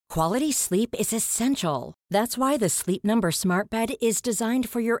Quality sleep is essential. That's why the Sleep Number Smart Bed is designed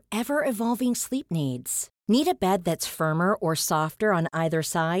for your ever-evolving sleep needs. Need a bed that's firmer or softer on either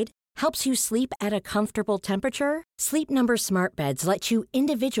side? Helps you sleep at a comfortable temperature? Sleep Number Smart Beds let you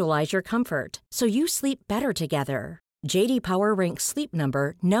individualize your comfort, so you sleep better together. J.D. Power ranks Sleep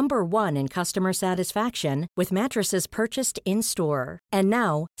Number #1 in customer satisfaction with mattresses purchased in-store. And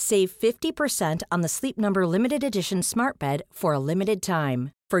now, save 50% on the Sleep Number Limited Edition Smart Bed for a limited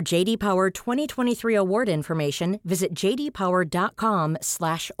time. For J.D. Power 2023 award information, visit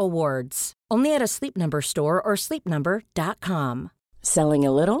jdpower.com/awards. Only at a Sleep Number store or sleepnumber.com. Selling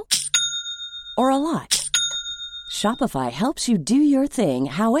a little or a lot? Shopify helps you do your thing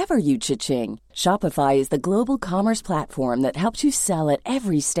however you cha-ching. Shopify is the global commerce platform that helps you sell at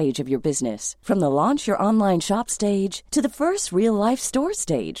every stage of your business. From the launch your online shop stage to the first real-life store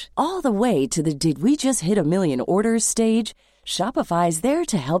stage, all the way to the did we just hit a million orders stage. Shopify is there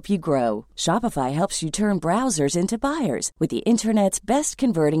to help you grow. Shopify helps you turn browsers into buyers with the internet's best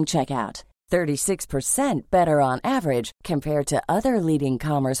converting checkout. 36% better on average compared to other leading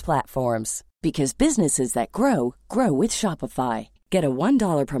commerce platforms. Because businesses that grow, grow with Shopify. Get a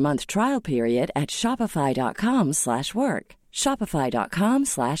 $1 per month trial period at shopify.com/work.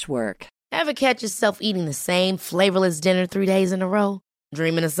 Shopify.com/work. Ever catch yourself eating the same flavorless dinner 3 days in a row?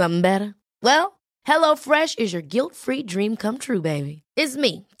 Dreaming of something better? Well, HelloFresh is your guilt-free dream come true, baby. It's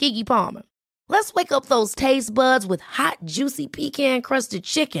me, Keke Palmer. Let's wake up those taste buds with hot, juicy pecan-crusted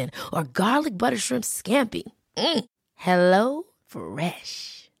chicken or garlic butter shrimp scampi.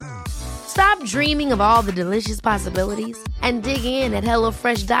 HelloFresh. Stop dreaming of all the delicious possibilities and dig in at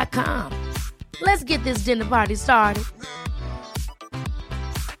HelloFresh.com. Let's get this dinner party started.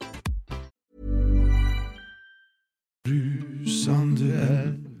 Rusande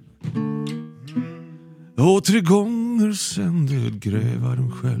älv. Och 3 gånger sen död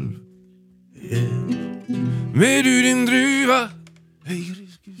grävaren själv. Med du din druva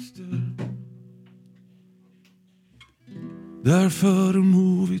Eiriskistel. Därför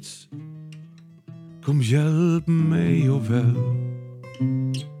Movits kom hjälp mig och väl.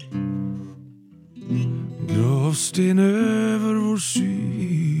 Gravsten över vår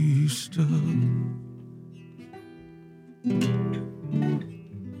syster.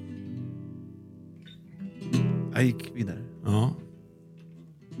 Jag gick vidare. Ja.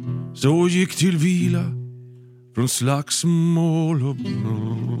 Så gick till vila från slagsmål och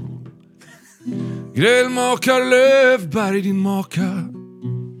grälmakar Lövberg din maka.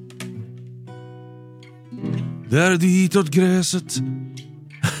 Där ditåt gräset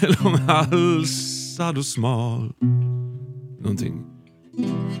långhalsad och smal. Någonting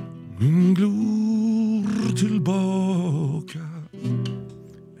glor tillbaka.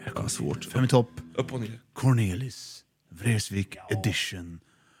 Det var svårt. 5 i topp. Upp och ner. Cornelis Vreeswijk edition.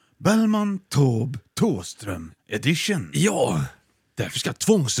 Bellman Taube Thåström edition. Ja, därför ska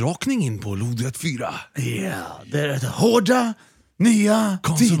tvångsrakning in på lodrätt 4. Ja, det är hårda nya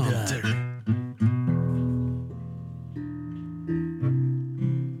konsonanter. Tider.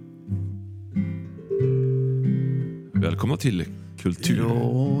 Välkomna till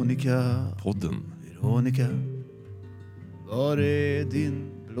Kulturpodden. Veronica, var är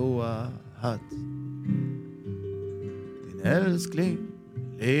din blåa hatt? Din älskling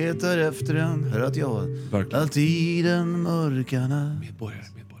letar efter den. Hör att jag alltid den mörkarna. Medborgare.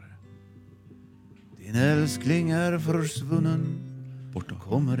 Din älskling är försvunnen. Borta.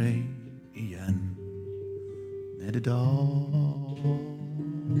 Kommer ej igen. När det dagas.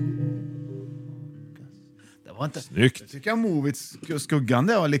 Det var inte... Snyggt. Jag tycker Movits skuggan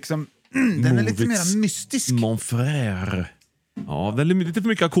det var liksom... den är lite mer mystisk. Mon frère. Ja, det är lite för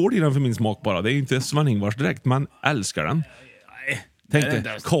mycket ackord i den för min smak bara. Det är inte Sven-Ingvars direkt, men älskar den. Tänk dig,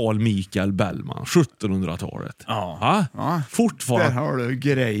 Carl Michael Bellman, 1700-talet. Ja. Fortfarande. Där har du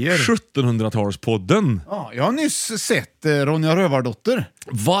grejer. 1700-talspodden. Ja, jag har nyss sett Ronja Rövardotter.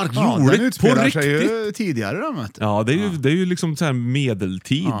 Vad Ja, den roligt, på utspelar riktigt. sig ju tidigare. Då, Ja, det är ju liksom så här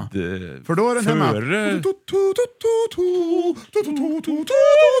medeltid. Ja. För då är den hemma.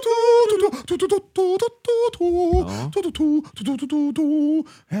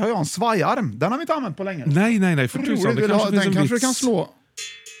 Här har jag en svajarm. Den har vi inte använt på länge. Nej. För Den kanske du kan slå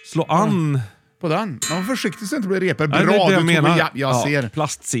an på den. Man var försiktig så det inte blir repor. Bra, Nej, det är det jag du tog menar. jag ser.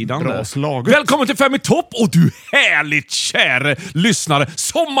 Plastsidan. Bra där. slaget. Välkommen till Fem i topp och du härligt kära lyssnare.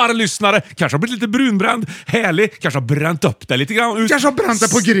 Sommarlyssnare. Kanske har blivit lite brunbränd. Härlig. Kanske har bränt upp det lite grann. Kanske har bränt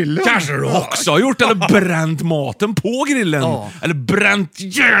det på grillen. Kanske du också har gjort. Eller bränt maten på grillen. Ja. Eller bränt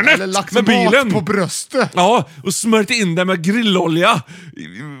järnet Eller lagt med bilen. mat på bröstet. Ja, och smört in det med grillolja.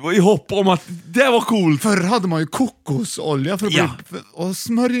 I hopp om att det var coolt. Förr hade man ju kokosolja för att Ja. och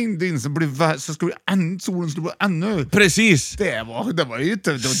smörja in det in så skulle solen skulle bli ännu... Precis. Det var ju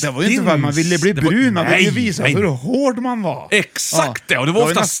inte för att man ville bli brun. Man ville ju visa hur hård man var. Exakt Ja. det. Och det var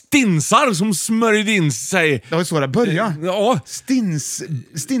ofta näst- stinsar som smörjde in sig. Det var ju så det började. Ja.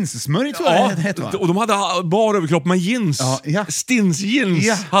 Stinssmörj tror jag det heter, va? Och de hade bara överkropp med jeans. Ja. Stinsjeans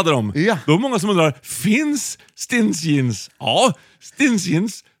Ja. hade de. Ja. Då var många som undrar, finns stinsjeans? Ja,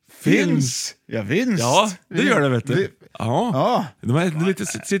 stinsjeans finns. Ja, vinst. Ja, det gör det vet du. Ja. Ja. De är lite,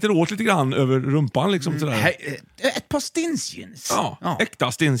 sitter åt lite grann över rumpan liksom sådär. Ett par stinsjeans. Ja,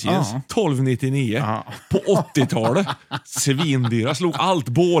 äkta stinsjeans. Ja. 12,99 Ja. på 80-talet. Svindyra, slog allt,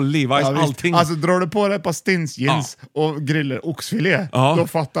 bål, Levi's, Ja, visst. allting. Alltså drar du på dig ett par stinsjeans och grillar oxfilé, Ja. då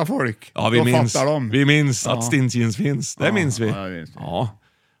fattar folk. Ja, då fattar de. vi minns att stinsjeans finns. Det minns vi. ja, visst. Ja,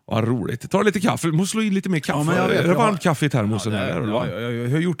 vad roligt. Ta lite kaffe. Du måste slå i lite mer kaffe. men jag vet, är det jag har- varmt kaffe i termosen? här, eller vad? Jag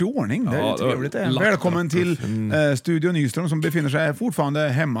har gjort i ordning. Det är Ja, trevligt. lapp- Välkommen till lapp- Studio Nyström som befinner sig fortfarande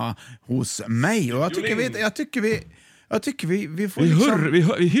hemma hos mig. Och jag tycker vi får liksom...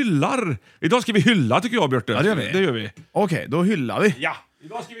 Vi hyllar. Idag ska vi hylla tycker jag, Björte. Ja, det gör vi. Det gör vi. Okej, då hyllar vi. Ja,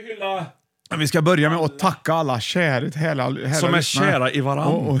 idag ska vi hylla... Vi ska börja med att tacka alla härliga Som är lyssnare. kära i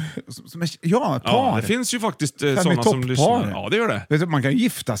varann. Som är, ja, par. Ja, det finns ju faktiskt sådana som lyssnar. Ja, det gör det. Vet du, man kan ju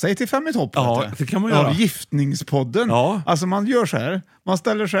gifta sig till Fem i topp. Ja, vet du. det kan man göra. Ja, giftningspodden. Ja. Alltså man gör så här. Man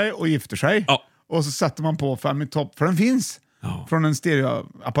ställer sig och gifter sig. Ja. Och så sätter man på Fem i topp, för den finns. Ja. Från en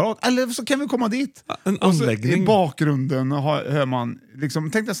stereoapparat. Eller så kan vi komma dit. En Och så anläggning. i bakgrunden hör man,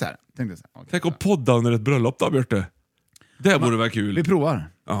 liksom, tänk dig så här. Okay. Tänk att podda under ett bröllop då, Björte. Det vore väl kul. Vi provar.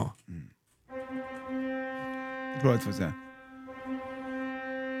 Ja. Vi provar, får vi se.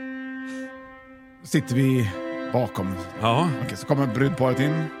 Sitter vi bakom. Ja. Okej, så kommer brudparet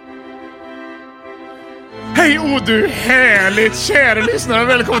in. Hej du härligt kära lyssnare,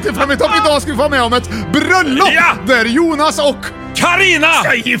 välkommen till Fem i topp. Idag ska vi få med om ett bröllop Ja! där Jonas och Carina!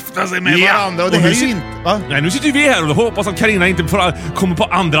 ska gifta sig med Ja! varandra. Och det Och här nu är ju sit- inte... Va? Nej, nu sitter vi här och hoppas att Carina inte kommer på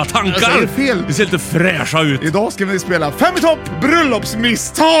andra tankar. Jag säger fel. Vi ser lite fräscha ut. Idag ska vi spela Fem i topp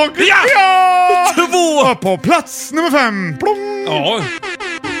bröllopsmisstag. Ja! Ja! 2! Och på plats nummer 5. Plong! Ja,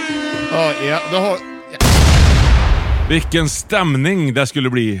 Ja, då har... vilken stämning det skulle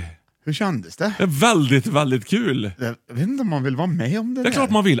bli. Hur kändes det? Det är väldigt, väldigt kul. Jag vet inte om man vill vara med om det Det är klart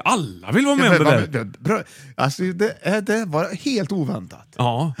man vill. Alla vill vara med om det där. Alltså, det var helt oväntat.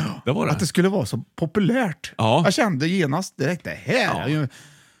 Ja, det var Att det det. skulle vara så populärt. Ja. Jag kände genast direkt, det här är ju...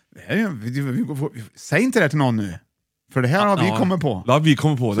 Säg inte det till någon nu. För det här har vi Ja. kommit på. Ja, vi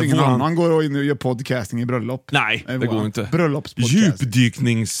kommer på Så det. ingen Våran- annan går in och gör podcasting i bröllop. Nej, det går inte. Bröllopspodcast.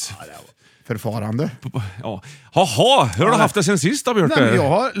 Djupdyknings... Förfarande. Ja. Jaha, hur har du haft det sen sist då, Björte? Nej, men jag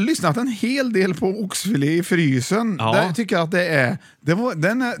har lyssnat en hel del på oxfilé i frysen. Ja. Där tycker jag att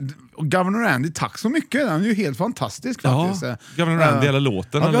den är... Och Governor Andy, tack så mycket. Den är ju helt fantastisk faktiskt. Ja, Governor Andy eller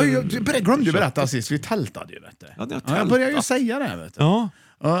låten. Ja, eller- jag glömde ju berätta sist, vi tältade ju vet du. Ja, ni har Jag började ju tältat. säga det vet du. Ja.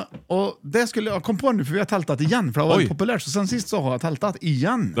 Och det skulle jag kom på nu för vi har tältat igen för det har varit Oj. populärt. Så sen sist så har jag tältat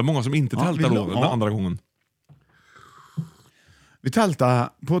igen. Det är många som inte Ja, tältar vill då, du- den ja. andra gången. Vi tältade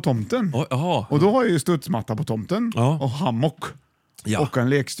på tomten. Oj, jaha. Och då har jag ju studsmatta på tomten Ja. och hammock. Ja. Och en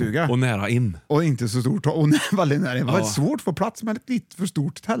lekstuga. Och nära in. Och inte så stort. Och väldigt nära. Det var Ja. svårt att få plats med ett lite för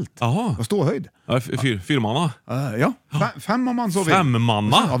stort tält. Jaha. Och ståhöjd. Ja, fyrmanna. Ja, fem om man så vill.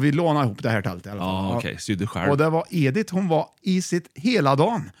 Femmanna? Ja, vi lånade ihop det här tältet i alla fall. Ja, okej. Sydde själv. Och det var Edith, hon var i sitt hela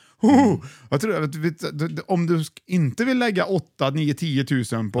dagen. Jag tror, om du inte vill lägga 8, 9, 10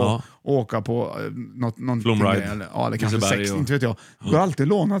 000 på Ja. att åka på någon Flumride. eller, ja, eller kanske Liseberg 6, och- inte vet jag. Du har alltid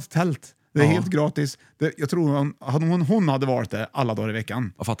lånat tält. Det är Ja. helt gratis. Jag tror hon hade varit där alla dagar i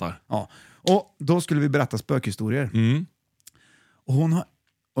veckan. Jag fattar. Ja. Och då skulle vi berätta spökhistorier. Mm.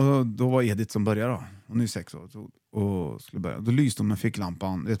 Och då var Edith som började då. Hon är 6 år. Och skulle börja. Då lyste hon med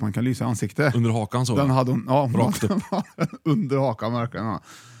ficklampan. Vet, man kan lysa i ansiktet. Under hakan så. Den hade hon, ja, Rakt upp. under hakan verkligen. Ja.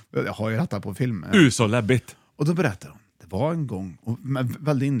 Jag har ju detta på film. Så läbbigt. Och då berättade hon. Det var en gång, och med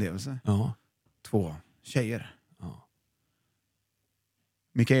väldig inlevelse, Ja. 2 tjejer. Ja.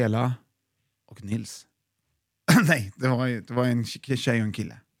 Mikaela och Nils. Nej, det var en tjej och en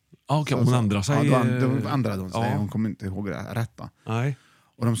kille. Okej, hon ändrar sig. Ja, då ändrade hon sig. Ja. Hon kom inte ihåg det rätta. Nej.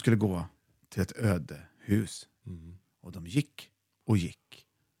 Och de skulle gå till ett öde hus. Mm. Och de gick och gick.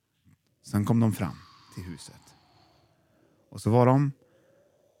 Sen kom de fram till huset. Och så var de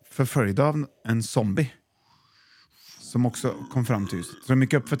förföljda av en zombie som också kom fram till huset. Så de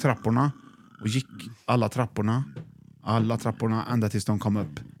gick upp för trapporna och gick alla trapporna ända tills de kom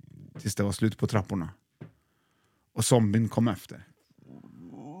upp. Tills det var slut på trapporna. Och zombien kom efter.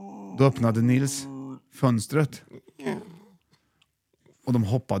 Då öppnade Nils fönstret. Och de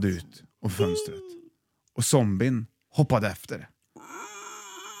hoppade ut och fönstret. Och zombien hoppade efter.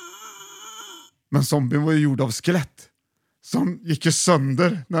 Men zombien var ju gjord av skelett. Som gick ju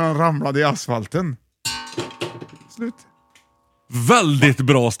sönder när han ramlade i asfalten. Slut. Väldigt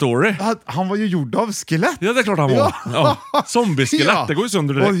bra story. Han var ju gjord av skelett. Ja, det är klart han var. Ja. Zombie-skelett, det går ju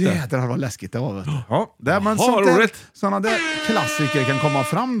sönder direkt. Åh jädrar vad läskigt det var. Vet du. Ja, men roligt. sådana där klassiker kan komma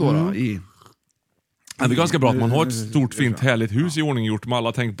fram då i... Ja, det är ganska bra att man har ett stort, fint, härligt hus i ordning gjort med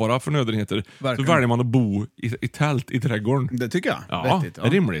alla tänkbara förnödenheter. Verkligen. Så väljer man att bo i tält i trädgården. Det tycker jag. Ja, vettigt, det är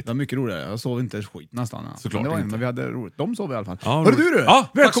rimligt. Det var mycket roligare. Jag sov inte skit nästan. Såklart men, inte. men vi hade roligt. De sov i alla fall. Ja, Hörru du! Ja,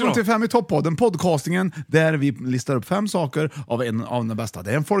 välkommen till 5 i topp-podden, podcastingen där vi listar upp 5 saker av en av de bästa.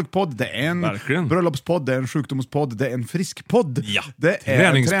 Det är en folkpodd, det är en Verkligen. bröllopspodd, det är en sjukdomspodd, det är en friskpodd, Ja. det är en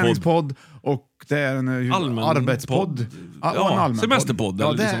Träningspodd. träningspodd och det är en Allmän arbetspodd. podd. Ja, en Ja, allmän semesterpodd. podd.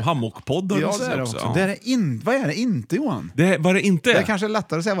 Eller det är- liksom hammockpodd. Ja, det är det också. Ja. Det är vad är det inte, Johan? Vad det inte Det är är. kanske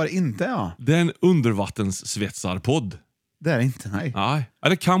lättare att säga vad det inte är. Ja. Det är en undervattenssvetsarpodd. Det är det inte, nej. Nej, ja,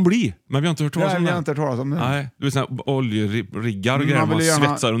 det kan bli. Men vi har inte hört talas om Vi det. har inte hört talas om det. Nej, det vill säga oljeriggar och grejer Man man vill gärna,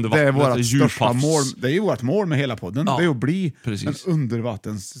 svetsar under det är vattnet. vårt största djurpass. mål. Det är ju vårt mål med hela podden. Ja, det är att bli precis. en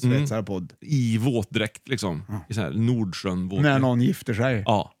undervattenssvetsarpodd. I våtdräkt liksom. I sån här Nordsjön våtdräkt. När någon gifter sig.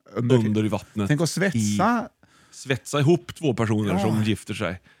 Ja, under i vattnet. Tänk att svetsa. Svetsa ihop 2 personer som gifter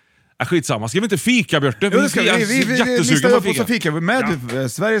sig. Skitsamma, ska vi inte fika, Björte? Jo, det ska vi listar jättesugna upp på och så fika. fikar vi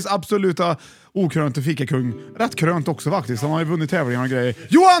med Sveriges absoluta okrönte fikakung. Rätt krönt också faktiskt. Han har ju vunnit tävlingar och grejer.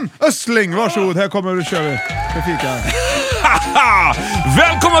 Johan Östling, varsågod. Här kommer du, kör vi för fika. Haha!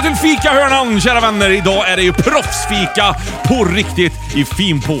 Välkomna till fikahörnan, kära vänner. Idag är det ju proffsfika på riktigt i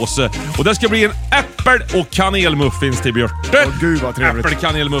fin påse. Och det ska bli en äppel- och kanelmuffins till Björte. Åh, gud vad trevligt.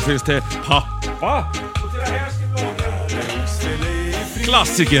 Äppelkanelmuffins till pappa.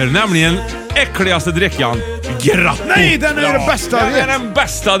 Klassiker, nämligen äckligaste drickan, Grappo. Nej, den är det bästa jag Den vet. är den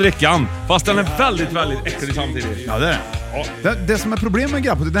bästa drickan. Fast den är väldigt, väldigt äcklig samtidigt. Ja, det är det. Det som är problemet med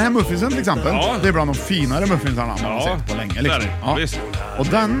Grappo, den här muffinsen till exempel, Ja. det är bland de finare muffinsarna man har Ja, sett på länge. det är Liksom. det. Ja. Visst. Och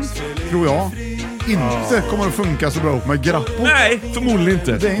den tror jag inte kommer att funka så bra ihop med Grappo. Nej, förmodligen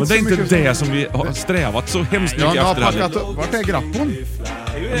inte. Det är inte Men det är så inte mycket det som vi har strävat så hemskt Ja, mycket jag har efter heller. packat upp. Vart är Grappon?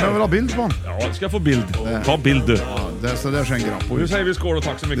 Jag vill ha bild på den. Ja, ska jag få bild. Ta bild du. Så där ser en Grappo Nu ut. säger vi skål och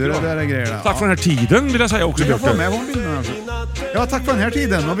tack så mycket. Det då. där är grejer där. Tack för den här tiden vill jag säga också, Jag får Björte. med på bilden alltså. Ja, tack för den här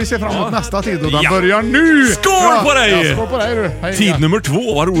tiden. Och vi ser fram emot nästa tid och den Ja. börjar nu! Skål på dig! Ja, skål på dig du! Hej, Tid ja. nummer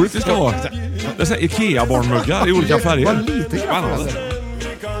 2, vad roligt det ska vara. Det är så här Ikea-barnmuggar i olika färger. Vad lite Grappo Spännande. alltså.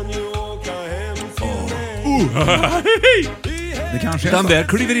 Det kanske är Den så. där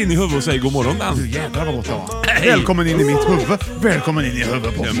kliver in i huvudet och säger god morgon Du den. jävlar vad gott det var. Hej. Välkommen in i mitt huvud. Välkommen in i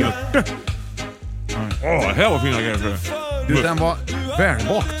huvudet på Björte. Åh, det här var fina grejer för det. Du, den var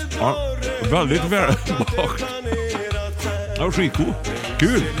välbakt. Ja, väldigt välbakt. Det var skitcool.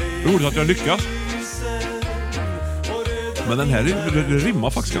 Kul. Roligt att jag lyckas. Men den här det rimmar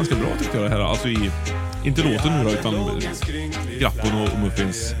faktiskt ganska bra tyckte jag det här. Alltså inte låten nu då, utan Grappon och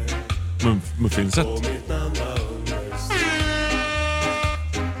muffinset.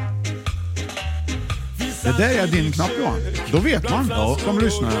 Det där är din knapp Johan. Då vet man som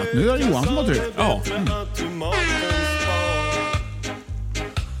lyssnar att nu är det Johan som har tryckt. Ja.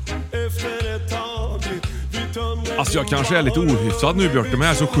 Alltså jag kanske är lite ohyfsad nu Björte, men jag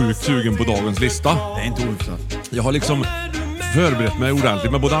är så sjukt sugen på dagens lista. Det är inte ohyfsat. Jag har liksom förberett mig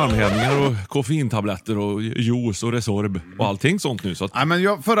ordentligt med både armhävningar och koffeintabletter och juice och Resorb och allting sånt nu. Så att Nej,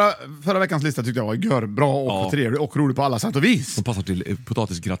 men förra veckans lista tyckte jag var görbra och trevlig och rolig på alla sätt och vis. de passar till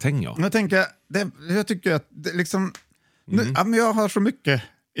potatisgratäng, ja. Jag tänker, jag tycker att det liksom... ja, men jag har så mycket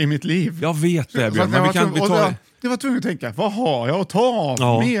i mitt liv. Jag vet det, Så att Björn, men vi tar... det var tvungen att tänka, vad har jag att ta av?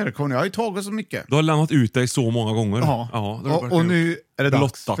 Ja. Mer kommer jag har ju tagit så mycket. Du har lämnat ut dig så många gånger. Ja. det har du och verkligen nu är det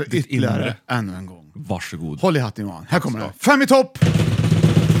dags blottat för ditt ytterligare inre. ännu en gång. Varsågod. Håll i hatten Johan, här kommer det. 5 i topp!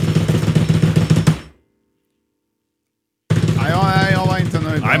 Jag var inte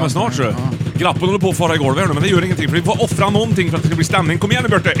nöjd. Nej, men snart så. Ja. Grappen håller på att fara i golvet här nu, men det gör ingenting. För vi får offra någonting för att det ska bli stämning. Kom igen nu,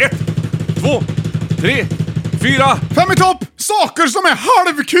 Björte. 1, 2, 3, 4. 5 i topp! Saker som är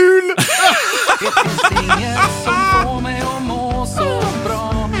halvkul!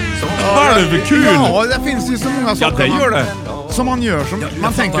 Halvkul! Ja, det finns ju så många saker. Ja, det gör det. som man gör, som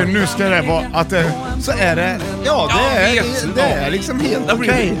man tänker nu ska det vara att det, så är det, det är liksom helt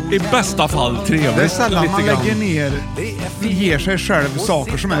okej. I bästa fall trevligt. Det är sällan man lite grann. lägger ner, ger sig själv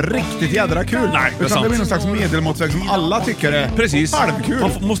saker som är riktigt jädra kul. Nej, det är utan sant. det blir någon slags medelmåttväg som alla tycker är Precis. halvkul.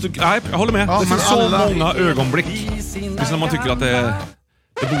 Man måste, nej, jag håller med. Ja, det men finns så alla- många ögonblick. Precis när man tycker att det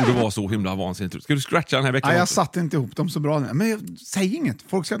borde vara så himla vansinnigt. Ska du scratcha den här veckan? Nej, jag också? satte inte ihop dem så bra. Men säg inget.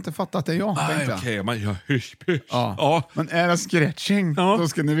 Folk ska inte fatta att det är jag. Nej, tänkte jag. okej, man gör hysch. Ja. Men är det scratching, då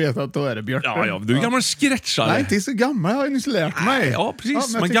ska ni veta att då är det Björten. Ja, du är gammal sketchare. Nej, inte så gammal. Jag har ju nyss lärt mig. Ja,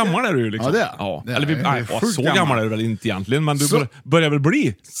 precis. men men jag gammal är du ju liksom. Ja, det är. Ja. Det är. Eller vi, Jag är nej, sjukt så gammal. gammal är du väl inte egentligen, men du Så- börjar väl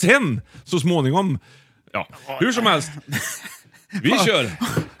bli. Sen, så småningom. Ja, hur som helst. Vi kör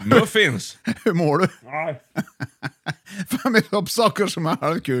muffins. Hur mår du? Fem i topp saker som är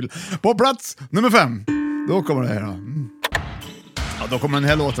halvkul. På plats nummer 5. Då kommer det här. Då. Ja, då kommer den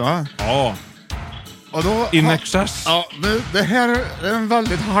här låten, va? Ja, Och då, in excess. Ja, det här är en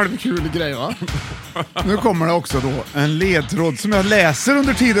väldigt halvkul grej, va? Nu kommer det också då en ledtråd som jag läser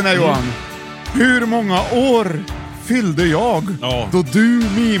under tiden här, Johan. Hur många år fyllde jag då du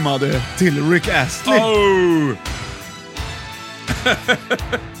mimade till Rick Astley? Oh.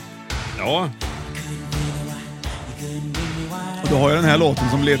 Ja, Och då har jag den här låten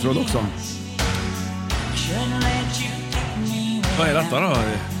som ledtråd också. vad är detta då?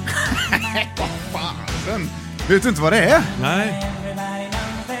 Sen, vet du inte vad det är? Nej.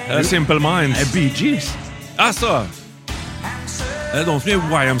 Det är Simple Minds. Det är Bee Gees. Alltså. Är det de som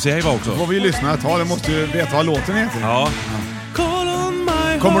är YMCA var också? Vad vi lyssnar ett tag, det måste ju veta vad låten heter. Ja.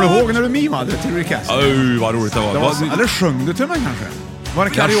 Kommer du ihåg när du mimade till Rick Astley? Vad roligt det var. Det var eller sjöng du till mig kanske? Var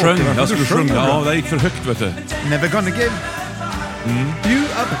det Jag karaoke? sjöng, Varför jag du skulle sjunga. det? Ja, det gick för högt vet du. Never gonna give you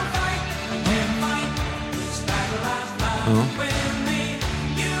up.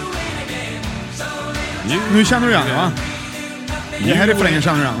 Nu känner du igen det, va? Det här refrängen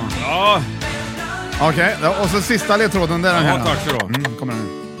känner du igen, va? Ja, Okej, och så sista ledtråden, det är den här. ja tack så då. Kommer den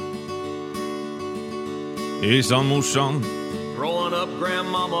nu. Hejsan morsan.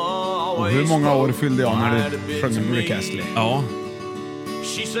 Och hur många år fyllde jag när du sjöng Rick Astley? Ja.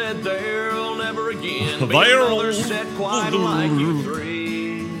 She said there'll never again be There'll- another set quite like you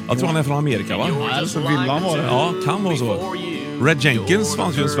three. Jag tror han är från Amerika va? Alltså villan var det. Ja, kan vara så. Red Jenkins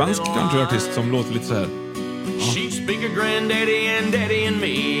fanns ju en svensk countryartist som låter lite så här. She'd speak of granddaddy and daddy and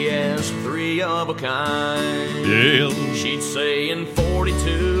me as three of a kind. Yeah. She'd say in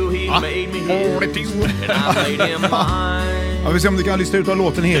 42 he made me his, and I made him mine. Ja, vi ser om du kan lista ut vad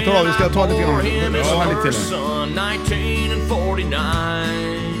låten heter då. Vi ska ta lite grann. For him his Ja, lite first till. son, 19 and 49.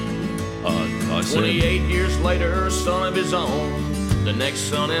 28 years later, a son of his own, the next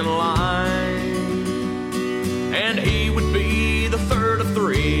son in line. And he would be the third of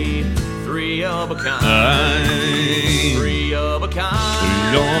three, three of a kind. Three of a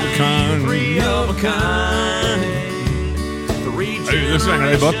kind. Three of a kind. Three nu svänger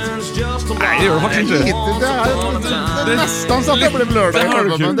det i bött. generations just Nej, det gör det faktiskt inte. Det är nästan så att det blev lördag i Det var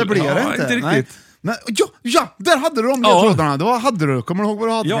halva, kul. men det blir Ja, det inte. inte riktigt. Nej. Men, ja, där hade du de ledtrådarna. Då hade du. Kommer du ihåg vad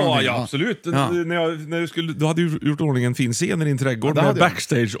du hade? för Ja, någonting? ja, absolut. Ja. När du, du hade ju gjort ordning en fin scen i din trädgård det med hade jag.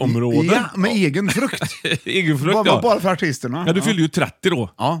 backstage-område. Ja, med egen frukt. Egen frukt, Bara, ja. bara för artisterna. Ja, du fyllde ju 30 då.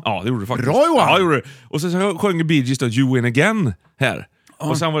 Ja. Det gjorde du faktiskt. Bra, Johan. Ja, det gjorde du. Och sen sjöng Bee Gees då You Win Again här.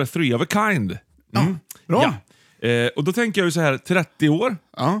 Och sen var det Three of a Kind. Mm. Bra. Ja. Och då tänker jag ju så här, 30 år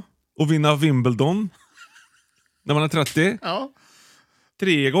Ja. och vinna Wimbledon när man är 30. Ja.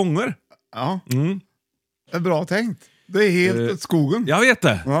 3 gånger. Ja. Det är bra tänkt. Det är helt åt skogen. Jag vet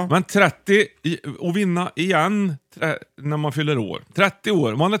det. Ja. Men 30 och vinna igen när man fyller år. 30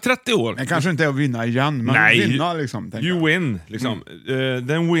 år. Man är 30 år. Det kanske inte är att vinna igen, men Nej. vinna liksom. tänker jag. You win, liksom. Det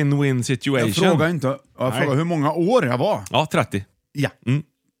är en win-win situation. Jag frågar inte. Jag frågar hur många år jag var. Ja, 30. Ja. Mm.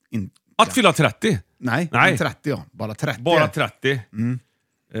 In, Att fylla 30. nej, Nej. 30 ja. Bara 30. Bara 30.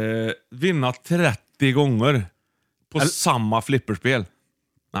 Vinna 30 gånger på samma flipperspel.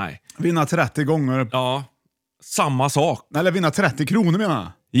 Nej. Vinna 30 gånger. Ja. Samma sak. Eller vinna 30 kronor menar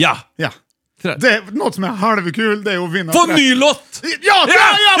jag. Ja. Ja. 30. Det är något som är halvkul, det är att vinna Få 30. ny lott! Ja!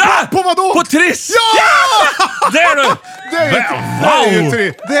 På vad då? På Triss! Ja! Där du! Det är ju,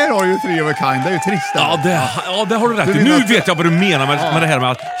 Wow! där har ju three of a kind. Det är ju trist. Det har du rätt i. Du Nu vinner- vet jag vad du menar med det här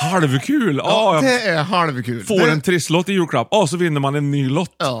med att halvkul. Ja, Jag det är halvkul. får det, en trisslott i julklapp. Så vinner man en ny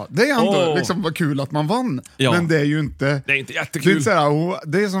lott. Ja, det är ändå Åh. liksom vad kul att man vann. Ja. Men det är ju inte... Det är inte Det är, jättekul. inte såhär,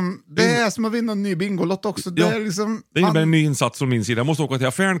 det är som att vinna en ny Bingolott också. Det Ja. är liksom... Det innebär man- en ny insats från min sida. Jag måste åka till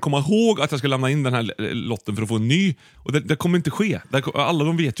affären, komma ihåg att jag ska lämna in den här lotten för att få en ny. Och det kommer inte ske. Alla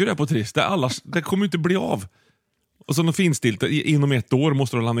de vet ju det på Triss. Det kommer inte bli av. Och så något finstilt, inom 1 år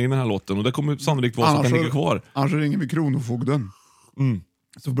måste de landa in den här lotten. Och det kommer sannolikt vara så att den ligger kvar. Annars ringer vi Kronofogden.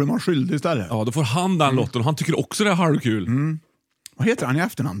 Så blir man skyldig istället. Ja, då får han den lotten. Han tycker också det är halvkul. Vad heter han i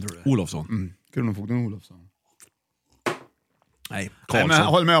efternamn, tror du? Olofsson. Kronofogden Olofsson. Nej, Nej, men jag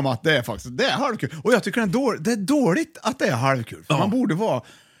håller med om att det är halvkul. Och jag tycker det är dåligt att det är halvkul. För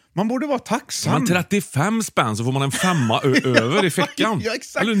man borde vara tacksam. Men 35 spänn så får man en 5 över i fickan. Ja,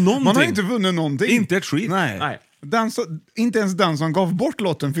 exakt. Eller någonting. Man har inte vunnit någonting. Inte ett skit. Nej. Inte ens den som gav bort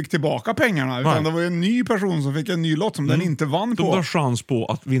lotten fick tillbaka pengarna. Utan det var ju en ny person som fick en ny lott som den inte vann på. De har chans på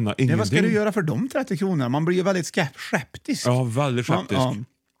att vinna ingenting. Vad ska du göra för de 30 kronor? Man blir ju väldigt skeptisk. Ja, väldigt skeptisk.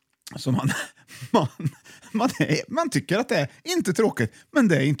 Så man tycker att det är inte tråkigt, men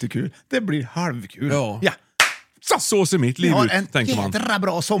det är inte kul. Det blir halvkul. Ja. Så ser mitt liv ut, tänker man. Vi har en jädra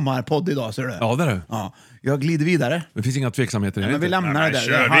bra sommarpodd idag, ser du. Ja, det är det. Ja, jag glider vidare. Det finns inga tveksamheter. Men vi lämnar det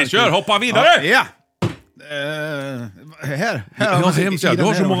där. Vi kör, hoppa vidare! Ja. Här du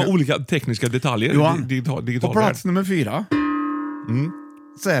har så många olika tekniska detaljer. Johan, digital på plats nummer 4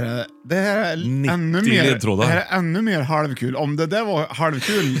 så är det här är ännu mer halvkul. Om det där var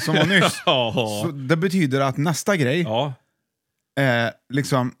halvkul som var nyss så det betyder att nästa grej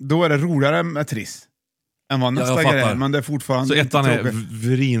liksom, då är det roligare med triss än vad nästa grej är, men det är fortfarande så ettan är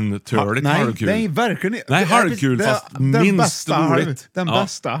vrintörligt halvkul. Nej, verkligen inte. Nej, halvkul fast minst roligt. Den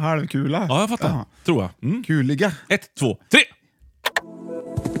bästa halvkula. Ja, jag fattar. Tror jag. Kuliga. 1, 2, 3!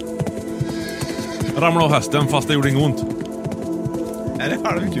 Ramla av hästen fast det gjorde inget ont. Är det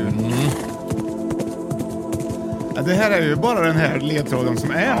halvkul? Ja, det här är ju bara den här ledtråden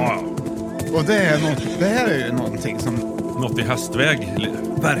som är. Ja. Och det här är ju någonting som... Något i hästväg.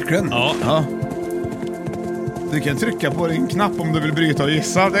 Verkligen. Ja. Du kan trycka på din knapp om du vill bryta och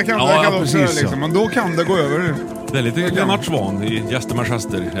gissa. Det kan också göra, liksom. Men då kan det gå över. Det är lite Lennart Swan i Gäster med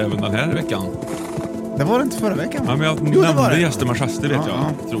Chester även den här veckan. Det var det inte förra veckan. Ja, men jag nämnde Gäster med Chester, vet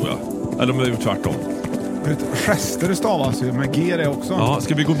jag. Tror jag. Eller om det är tvärtom. Chester stavas ju med G det också. Ja,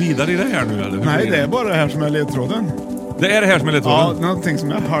 ska vi gå vidare i det här nu? Eller? Nej, det är bara det här som är ledtråden. Det är det här som är ledtråden? Ja, någonting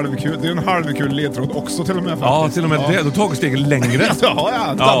som är halvkul. Det är en halvkul ledtråd också till och med. Faktiskt. Ja, till och med det. Då tar steget längre.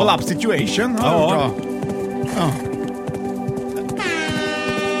 Ja. Double up situation. Ja.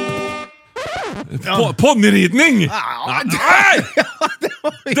 Ponnyridning!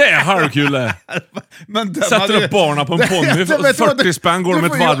 Det är halvkul det. Sätter upp barna på en ponny. 40 spänn går de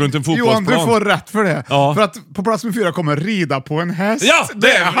ett varv runt en fotbollsplan. Johan, du får rätt för det. Ja. För att på plats med 4 kommer rida på en häst. Ja,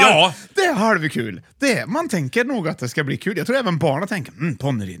 det är halvkul. Man tänker nog att det ska bli kul. Jag tror även barnen tänker,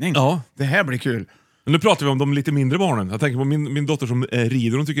 ponnyridning. Ja. Det här blir kul. Men nu pratar vi om de lite mindre barnen. Jag tänker på min dotter som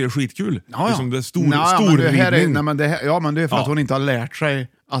rider, hon tycker det är skitkul. Ja. Liksom det är storridning. Men det är för att hon inte har lärt sig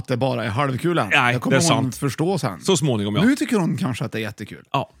att det bara är halvkul än. Nej, det kommer det är hon sant. Förstå sen. Så småningom, ja. Nu tycker hon kanske att det är jättekul.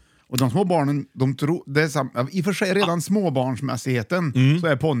 Ja. Och de små barnen, de tror... Det är i och för sig redan småbarnsmässigheten så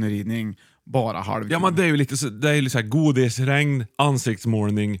är ponnyridning bara halvkul. Ja, men det är ju lite så här godisregn,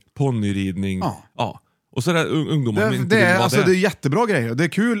 ansiktsmålning, ponnyridning. Ja. Och så är det ungdomar som inte vill vara det är jättebra grejer. Det är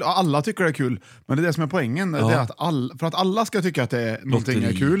kul, alla tycker det är kul. Men det är det som är poängen. Det är att för att alla ska tycka att någonting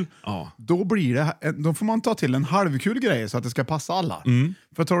är kul, då får man ta till en halvkul grej så att det ska passa alla.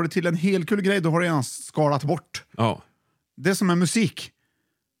 För tar du till en helkul grej, då har du redan skalat bort. Ja. Det som är musik.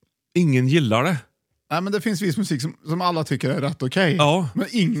 Ingen gillar det. Nej, men det finns viss musik som alla tycker är rätt okej. Ja. Men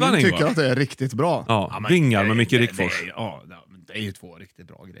ingen tycker att det är riktigt bra. Ja, Vingar med Micke Rickfors. Det är ju 2 riktigt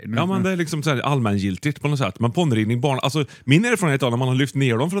bra grejer. Ja, men det är liksom så här allmängiltigt på något sätt. Men ponnyridning, barn, alltså min erfarenhet av när man har lyft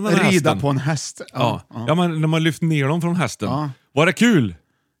ner dem från den här hästen. Rida på en häst. Ja, men när man lyft ner dem från hästen. Var det kul?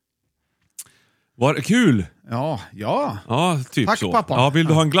 Var det kul? Ja, typ tack, så. pappa. Ja, vill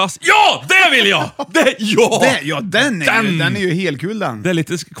du ha en glass? Ja, det vill jag! Den är ju helt kul den. Det är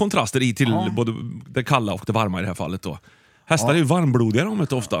lite kontraster i till både det kalla och det varma i det här fallet då. Hästar är ju varmblodigare om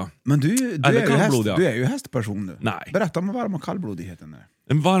det ofta. Men du är ju hästperson nu. Nej. Berätta om varm- och kallblodigheten.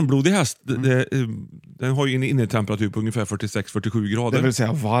 En varmblodig häst, den har ju en innetemperatur på ungefär 46-47 grader. Det vill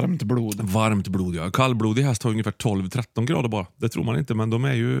säga varmt blod. Varmt blod, ja. Kallblodig häst har ungefär 12-13 grader bara. Det tror man inte, men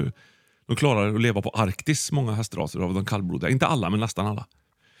de klarar att leva på Arktis, många hästraser av de kallblodiga. Inte alla, men nästan alla.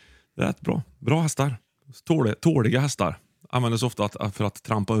 Det är rätt bra. Bra hästar. Tåliga hästar. Användes ofta för att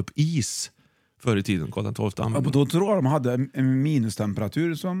trampa upp is förr i tiden. Då tror jag de hade en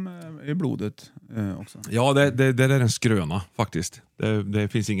minustemperatur som i blodet också. Ja, det är en skröna faktiskt. Det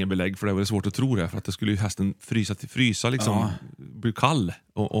finns ingen belägg för det. Det är svårt att tro det. För att det skulle ju hästen frysa liksom, bli kall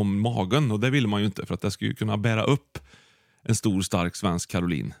om magen. Och det vill man ju inte, för att det skulle kunna bära upp en stor stark svensk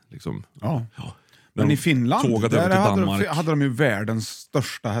Karolin liksom. Ja. Men i Finland där hade de ju världens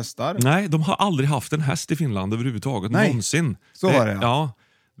största hästar. Nej, de har aldrig haft en häst i Finland överhuvudtaget. Någonsin. Så var det. Ja.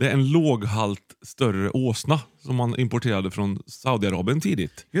 Det är en låghalt större åsna som man importerade från Saudiarabien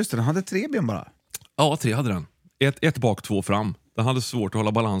tidigt. Just det, den hade 3 ben bara. Ja, 3 hade den. Ett bak, 2 fram. Den hade svårt att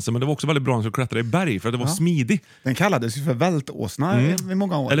hålla balansen, men det var också väldigt bra att klättra i berg för att det var smidig. Den kallades ju för vältåsna i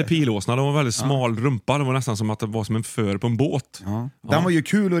många år. Eller pilåsna, de var väldigt smal rumpa. Det var nästan som att det var som en för på en båt. Ja. Den var ju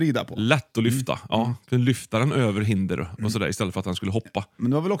kul att rida på. Lätt att lyfta. Ja, kunde lyfta den över hinder och sådär istället för att den skulle hoppa.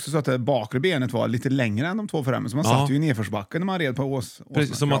 Men det var väl också så att det bakre benet var lite längre än de 2 främre, så man satt ju i nedförsbacken när man red på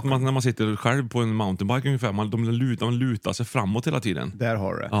Precis som att när man sitter själv på en mountainbike ungefär, man lutar sig framåt hela tiden. Där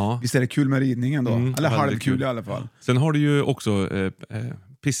har du det. Ja. Visst är det kul med ridningen då? Eller halvkul kul. i alla fall. Sen har du ju också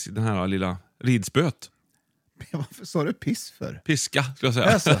den här lilla ridspöt. Varför sa du piss för? Piska, skulle jag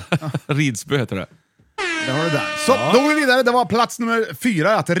säga. Alltså. Ridspö heter det. Där har du där. Så, då går vi vidare. Det var plats nummer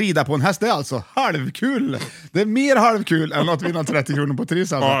 4, att rida på en häst. Det är alltså halvkul. Det är mer halvkul än att vinna 30 kronor på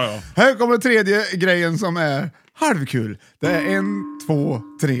Triss. Alltså. Ja. Här kommer tredje grejen som är halvkul. Det är 1, 2,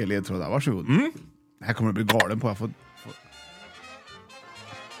 3 ledtrådar. Varsågod. Det här kommer att bli galen på.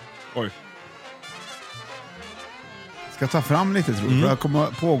 Oj. Ska ta fram lite tror jag. För det kommer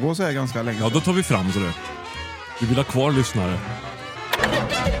pågå så här ganska länge. Ja, då tar vi fram så det. Vi vill ha kvar lyssnare.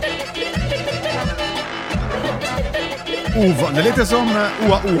 Det är lite som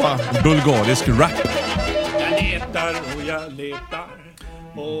Oa. Bulgarisk rap. Jag letar och jag letar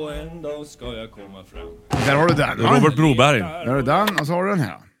och en dag ska jag komma fram. Där har du den. Robert Broberg. Där har du den och så har du den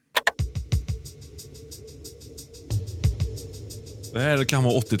här. Det här kan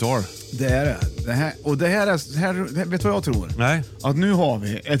vara 80-tal. Det är det. Det här, vet du vad jag tror? Nej. Att nu har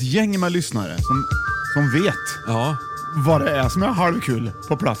vi ett gäng med lyssnare som vet Ja. vad det är som är halvkul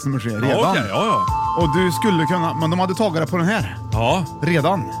på plats nummer 3 redan. Ja, okej, ja. Och du skulle kunna, men de hade tagit det på den här. Ja.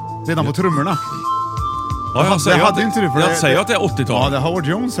 Redan på trummorna. Ja, jag säger hade att, inte du, för jag säger att det är 80-tal. Ja, det är Howard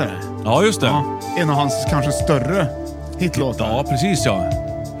Jones här. Ja, just det. Ja, en av hans kanske större hitlåtar. Ja, precis ja.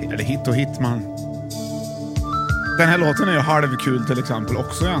 Eller hit och hit, man. Den här låten är ju halvkul till exempel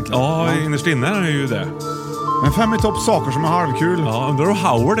också egentligen. Ja, innerst inne är det ju det. Men 5 i topp saker som är halvkul. Ja, undrar hur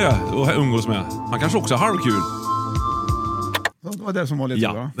Howard är att umgås med. Han kanske också är halvkul. Det var det som var lite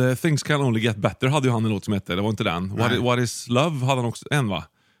bra. Ja, Things Can Only Get Better hade ju han en låt som hette. Det var inte den. What is Love hade han också en, va?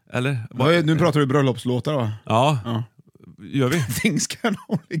 Eller? Nu pratar du bröllopslåtar då. Ja. Gör vi? Things can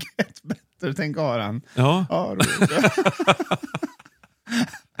only get better, tänk Aran. Ja. Ja,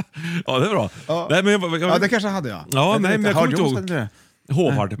 Ja, det är bra. Ja. Nej, men ja, det kanske hade jag. Ja, nej, men jag kommer inte ihåg. det.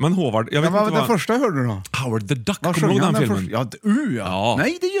 Howard. Men Howard, jag vet Men inte vad den första hörde du då? Howard the Duck, Vad kommer du ihåg sjöng den han filmen? första? Ja.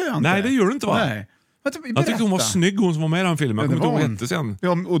 Nej, det gör jag inte. Nej, det gör du inte, va? Nej. Jag tyckte hon var snygg, hon som var med i den filmen. Jag kommer inte ihåg vad hon hette sen.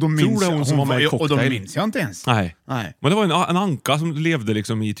 Ja, och då minns Tror det hon som var med i och då Cocktail. minns jag inte ens. Nej. Nej. Men det var en anka som levde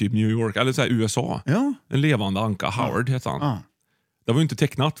liksom i typ New York, eller så här USA. Ja. En levande anka. Howard hette han. Ja. Det var ju inte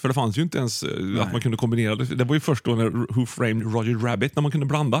tecknat, för det fanns ju inte ens att man kunde kombinera det. Det var ju först då när Who Framed Roger Rabbit, när man kunde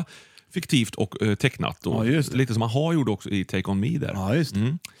blanda fiktivt och tecknat. Och Ja, just det. lite som man gjorde också i Take On Me där. Ja, just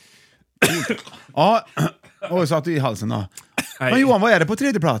det. Ja, och satt i halsen då. Nej. Men Johan, vad är det på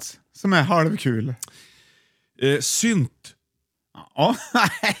tredje plats som är halvkul? Synt. Ja,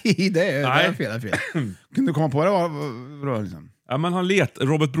 nej, det är fel. Kunde du komma på det? Var liksom. Ja, men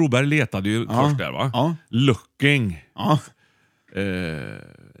Robert Broberg letade ju först där, va? Ja. Looking. Ja.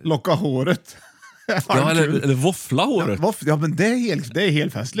 Locka håret. Ja, eller våffla håret. Ja, men det är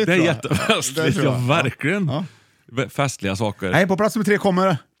helt festligt. Det är tror jag. jättefestligt, Det tror ja, jag. verkligen. Ja. Festliga saker. Nej, på plats nummer 3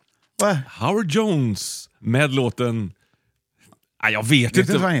 kommer Howard Jones med låten... Nej, jag vet Vet du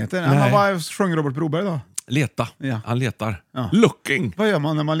inte. vad han heter? Nej. Vad sjöng Robert Broberg då? Leta. Ja. Han letar. Ja. Looking. Vad gör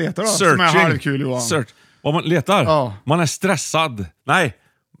man när man letar då? Searching. Som är halvkul, Johan. Search. Vad man letar? Ja. Man är stressad. Nej,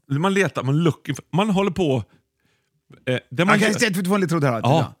 man letar. Man looking. Man håller på... det man Okej, du får en ledtråd här.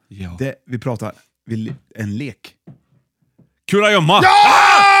 Ja. Vi pratar en lek. Kurragömma!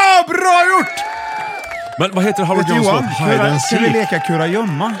 Ja! Bra gjort! Men vad heter Howard Vet du, Jones Johan, låt? Hide and ska vi seek. leka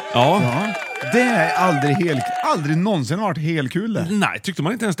kurragömma? Ja. Det är aldrig någonsin varit helt kul det. Nej, tyckte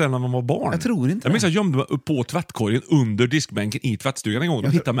man inte ens det när man var barn. Jag tror inte Jag minns det. att jag gömde mig upp på tvättkorgen under diskbänken i tvättstugan en gång.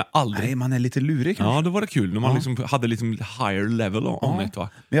 De hittade mig aldrig. Nej, man är lite lurig kanske. Ja, då var det kul när man liksom hade liksom higher level on it, va?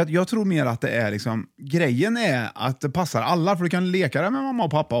 Men jag tror mer att det är liksom, grejen är att det passar alla, för du kan leka det med mamma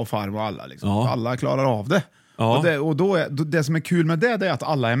och pappa och farmor och alla. Liksom. Ja. Alla klarar av det. Ja. Och då är det som är kul med det är att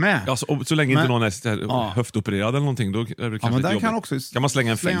alla är med. Ja, så länge inte Men- någon är så här höftopererad eller någonting, då är det kanske Ja, men lite där jobbigt. kan också Kan man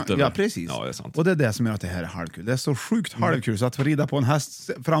slänga en filt över? Ja, precis. Ja, det är sant. Och det är det som gör att det här är halvkul. Det är så sjukt halvkul så att rida på en häst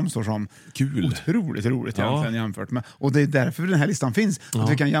framstår som Kul. otroligt roligt Ja. egentligen jämfört med. Och det är därför den här listan finns. Att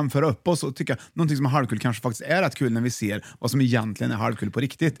vi kan jämföra upp oss och tycka någonting som är halvkul kanske faktiskt är rätt kul när vi ser vad som egentligen är halvkul på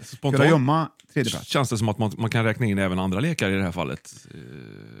riktigt. Spontant. Kurragömma, tredje plats. Känns det som att man kan räkna in även andra lekar i det här fallet?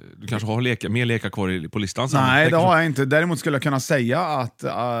 Du kanske har mer lekar kvar på listan sen? Nej, det Tänker har så. jag inte. Däremot skulle jag kunna säga att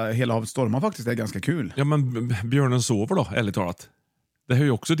Hela havet stormar faktiskt är ganska kul. Ja, men björnen sover då, ärligt talat. Det hör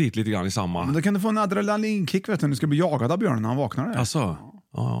ju också dit lite grann i samma... Men då kan du få en adrenalinkick, vet du. Du ska bli jagad av björnen när han vaknar där. Alltså,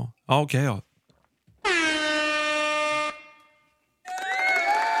 ja, okej, ja.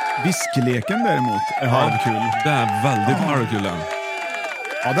 Viskleken däremot är halvkul. Det är väldigt halvkul den.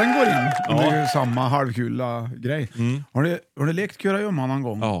 Ja, den går in. Ja. Det är ju samma halvkula grej. Har du lekt kurragömma någon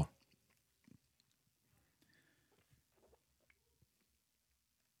gång? Ja.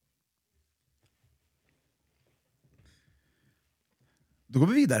 Då går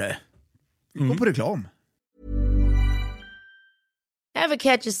vi vidare. Vi går på reklam. Ever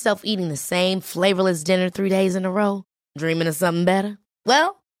catch yourself eating the same flavorless dinner 3 days in a row? Dreaming of something better?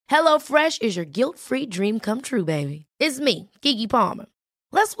 Well, HelloFresh is your guilt-free dream come true, baby. It's me, Keke Palmer.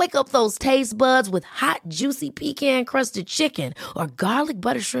 Let's wake up those taste buds with hot, juicy pecan-crusted chicken or garlic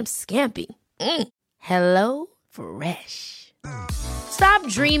butter shrimp scampi. Hello Fresh. Stop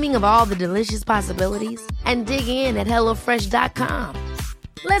dreaming of all the delicious possibilities and dig in at HelloFresh.com.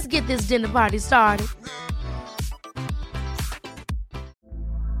 Let's get this dinner party started.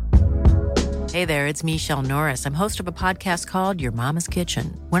 Hey there, it's Michelle Norris. I'm host of a podcast called Your Mama's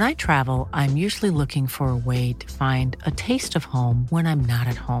Kitchen. When I travel, I'm usually looking for a way to find a taste of home when I'm not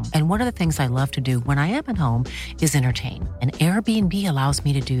at home. And one of the things I love to do when I am at home is entertain. And Airbnb allows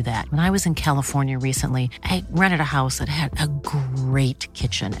me to do that. When I was in California recently, I rented a house that had a great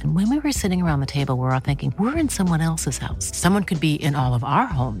kitchen. And when we were sitting around the table, we were all thinking, we're in someone else's house. Someone could be in all of our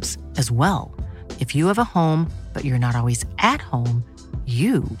homes as well. If you have a home, but you're not always at home,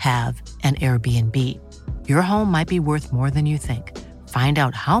 you have an Airbnb. Your home might be worth more than you think. Find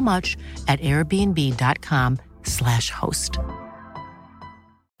out how much at airbnb.com/host.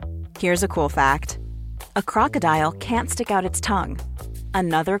 Here's a cool fact. A crocodile can't stick out its tongue.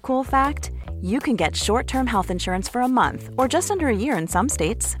 Another cool fact, you can get short-term health insurance for a month or just under a year in some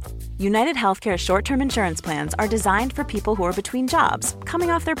states. United Healthcare short-term insurance plans are designed for people who are between jobs,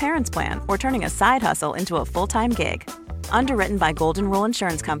 coming off their parents' plan, or turning a side hustle into a full-time gig. Underwritten by Golden Rule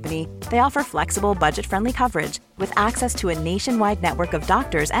Insurance Company, they offer flexible, budget-friendly coverage with access to a nationwide network of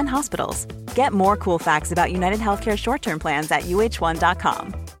doctors and hospitals. Get more cool facts about United Healthcare short-term plans at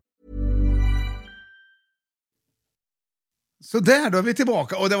uh1.com. Så där, då är vi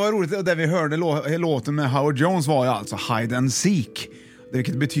tillbaka. Och det var roligt, och det vi hörde låten med Howard Jones var ju alltså Hide and Seek.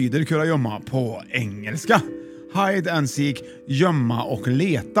 Vilket betyder kurragömma på engelska. Hide and Seek, gömma och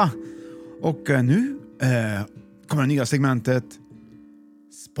leta. Och nu kommer det nya segmentet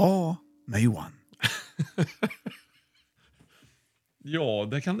Spa med Johan. Ja,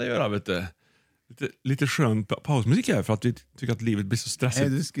 det kan det göra, vet du. Lite skön pausmusik här för att vi tycker att livet blir så stressigt.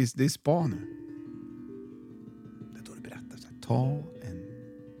 Nej, det är spa nu. Det är då du berättar.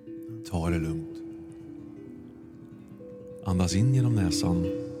 Ta det lugnt. Andas in genom näsan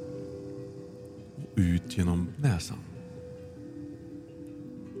och ut genom näsan.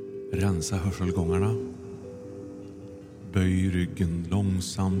 Rensa hörselgångarna. Böj ryggen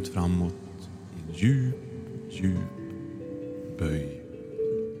långsamt framåt. En djup böj.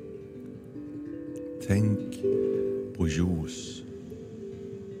 Tänk på juice.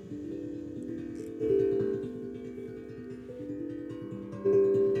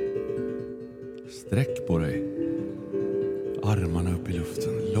 Sträck på dig. Armarna upp i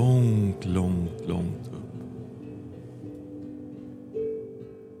luften. Långt upp.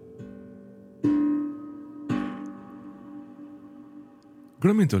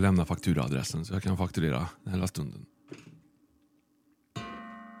 Glöm inte att lämna fakturaadressen så jag kan fakturera den hela stunden.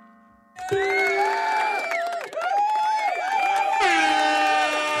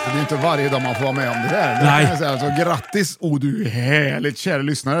 Så det är inte varje dag man får vara med om det där. Det Nej. kan jag säga. Alltså, grattis, du är härligt kära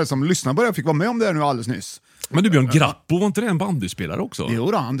lyssnare som lyssnar på det. Jag fick vara med om det här nu alldeles nyss. Men du, Björn Grappo, var inte det en bandyspelare också?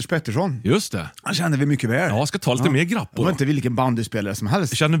 Jo då, Anders Pettersson. Just det. Han känner vi mycket väl. Ja, jag ska ta lite mer Grappo. Det var Då. inte vilken bandyspelare som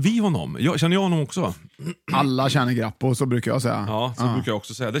helst. Känner vi honom? Känner jag honom också? Alla känner Grappo, så brukar jag säga. Ja, så brukar jag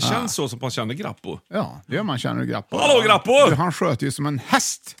också säga. Det känns så som man känner Grappo. Ja, det gör man, känner Grappo. Hallå, Grappo! Han sköt ju som en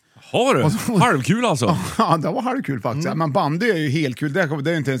häst. Har du? Halvkul alltså. Ja, det var halvkul faktiskt. Men bandy är ju helt kul. Det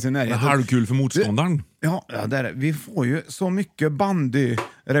är ju inte ens i närheten. Halvkul för motståndaren. Ja, det är det. Vi får ju så mycket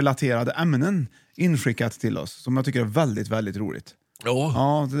bandyrelaterade ämnen inskickat till oss som jag tycker är väldigt, väldigt roligt. Ja.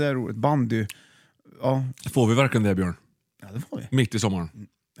 Ja, det är roligt. Bandy. Ja, Får vi verkligen det, Björn? ja det får vi. Mitt i sommaren.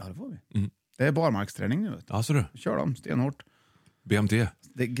 Ja, det får vi. Det är barmarksträning nu. Vet du. Alltså du. Kör dem stenhårt. BMT.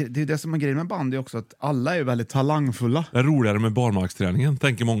 Det är det som är grejen med bandy också, att alla är väldigt talangfulla. Det är roligare med barmarksträningen,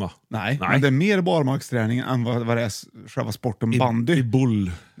 tänker många. Nej. Men det är mer barmarksträning än vad det är själva sporten bandy. I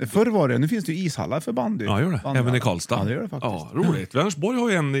boll. Förr var det, nu finns det ju ishallar för bandy. Ja, gör det. Bandy. Även i Karlstad. Ja, det gör det faktiskt. Ja, roligt. Vänersborg har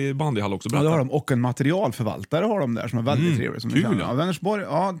ju en i bandyhall också. Ja, det har de. Och en materialförvaltare har de där som är väldigt trevlig. Som kul, ja. Vänersborg,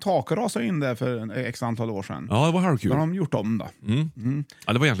 taket rasade in där för x antal år sedan. Ja, det var halvkul. Då har de gjort om då.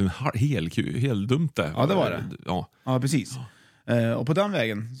 Ja, det var egentligen helt dumt det. Ja, det var det. Ja, precis. Och på den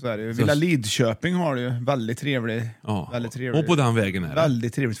vägen så är det ju. Villa Lidköping har det ju väldigt trevligt. Ja. Väldigt trevligt. Och på den vägen är det.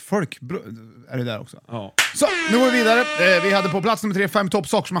 Väldigt trevligt. Folk är det där också. Ja. Så, nu går vi vidare. Vi hade på plats nummer 3 5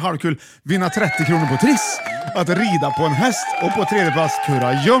 toppsaker som är halvkul. Vinna 30 kronor på Triss. Att rida på en häst. Och på tredje plats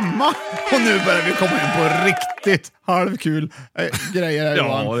kurragömma. Och nu börjar vi komma in på riktigt halvkul grejer här,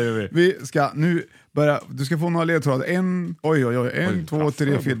 Johan. Ja, det gör vi. Vi ska nu börja. Du ska få några ledtrådar. 1, 2,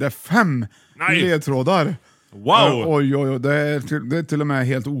 3, 4. Det är 5 ledtrådar. Wow! Oj, det är till och med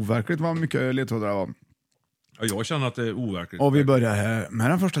helt overkligt vad mycket ledtrådar det var. Ja, jag känner att det är overkligt. Och vi börjar här med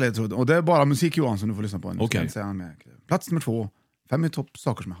den första ledtråden. Och det är bara musik, Johan, som du får lyssna på. Okej. Plats nummer 2. 5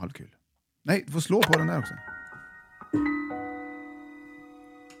 toppsaker som är halvkul. Nej, du får slå på den där också.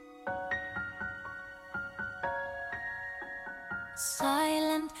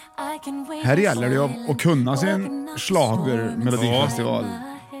 Här gäller det ju att kunna sin schlager-melodifestival.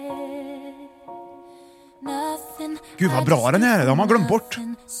 Gud vad bra den är, det har man glömt bort.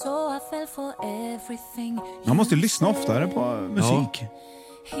 Man måste lyssna oftare på musik.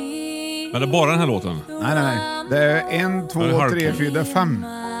 Men det är bara den här låten? Nej. Det är 1, 2, 3, 4, det är 5.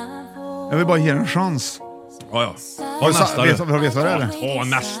 Jag vill bara ge en chans. Ja. Nästa Vet vad det är?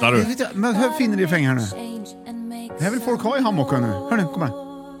 Nästa du. Men hur finner ni pengar nu? Det här vill folk ha i hammocken nu. Hör nu, kom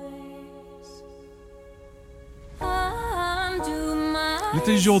här.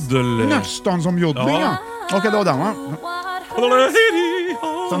 Lite joddel. Nästan som joddling, ja. Okej, då den va.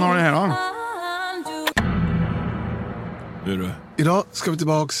 Sen har ni här då. Idag ska vi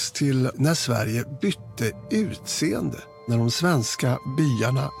tillbaks till när Sverige bytte utseende. När de svenska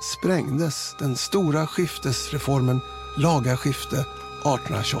byarna sprängdes. Den stora skiftesreformen laga skifte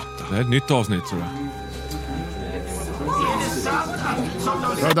 1828. Det är ett nytt avsnitt, tror jag.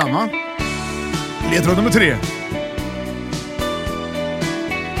 Då är den va. Ledtråd nummer 3.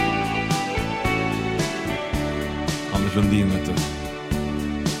 Anders Lundin, vet du.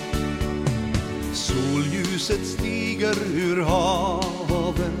 Solljuset stiger ur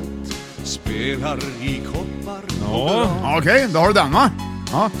havet, spelar i koppar. Ja, okej, då har du den va.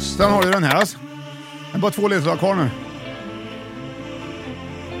 Ja, sen har du den här alltså. Det är bara 2 ledtrådar kvar nu.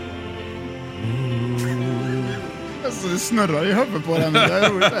 Alltså, det snurrar i huvudet på den. Det är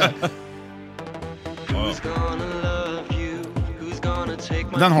roligt det.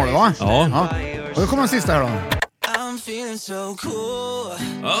 Den har du va? Ja. Och då kommer den sista här då.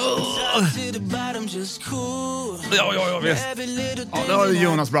 Ja, visst. Ja, det har du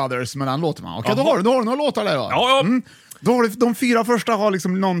Jonas Brothers med den låten. Okej, då har du några låtar där då. Ja. Då har du, de 4 första har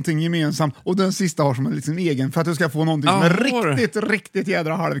liksom någonting gemensamt och den sista har som en liksom egen för att du ska få någonting som är riktigt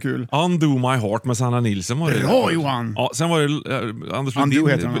jädra halvkul. Undo My Heart med Sanna Nilsson var det. Bra Johan! Ja, sen var det Anders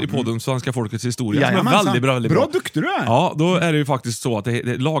Lundin i podden Svenska folkets historia. Som är väldigt bra. Duktig du är! Ja, då är det ju faktiskt så att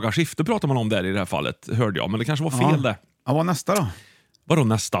det laga skifte pratar man om där i det här fallet, hörde jag. Men det kanske var fel det. Ja, vad nästa då? Vadå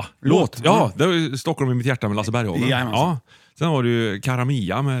nästa? Låt? Ja, det var ju Stockholm i mitt hjärta med Lasse Berghagen. Ja. Sen var det ju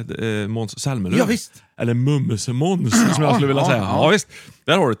Karamia med Måns Zelmerlöw. Ja, visst. Eller Mumse-Måns som jag skulle vilja säga. Ja, visst.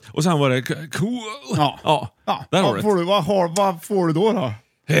 Där har du det. Och sen var det Cool. Ja. Där har du det. Vad får du då?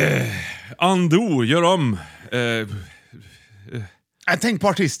 Undo, gör om. Jag tänk på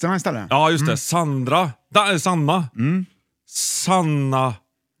artisterna istället. Ja, just det. Sanna. Sanna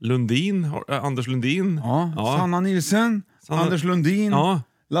Lundin. Anders Lundin. Ja. Sanna Nilsson. Anders Lundin. Ja.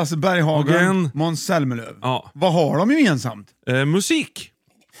 Lasse Berghagen. Måns Zelmerlöw. Ja. Vad har de gemensamt? Musik.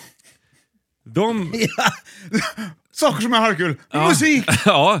 Saker som är halvkul. Musik!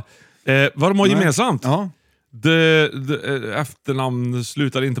 Ja. Vad de har gemensamt? Ja. Efternamn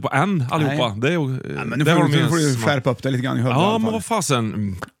slutar inte på N allihopa. Nej. Det är ju, men nu får du skärpa upp det lite grann i huvudet. Ja, men vad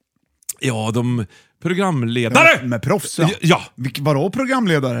fasen. Ja, de programledare! Med proffs, ja. Vadå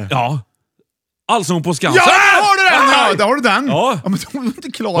programledare? Ja. Allsång på Skansen. Ja, där har du den! Ja, där har du den. Ja. Men du är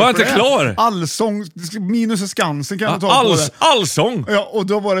inte klar var jag för inte det. Klar? Allsång minus Skansen kan jag ta på det. Allsång. Ja, och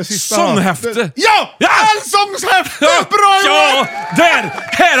då var det sista. Sånghäfte. Ja! Allsångshäfte! Bra Ja!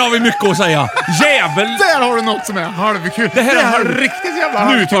 Här har vi mycket att säga. Jävel. Där har du något som är halvkul. Det här är riktigt jävla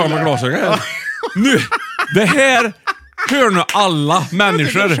halvkul. Nu tar jag med glasögon. Nu. Det här hör nu alla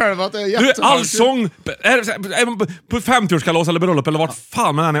människor. Allsång på 50-årskalas eller bröllop eller vart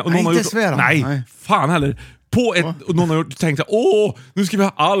fan man är. Och någon Nej, har inte gjort, svära. Nej, fan heller. på ett, och någon har tänkt nu ska vi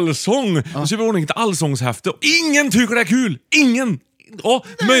ha allsång. Nu ska vi ha ordning till allsångshäfte. Och ingen tycker det är kul. Ingen. Ja,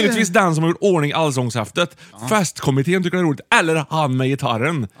 möjligtvis den som har gjort ordning allsångshäftet. Festkommittén tycker det är roligt. Eller han med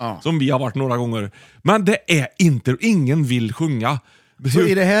gitarren. Som vi har varit några gånger. Men det är inte, ingen vill sjunga. Så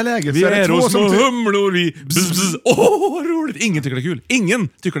i det här läget vi så är det två som humlor, vi vad roligt. Ingen tycker det är kul. Ingen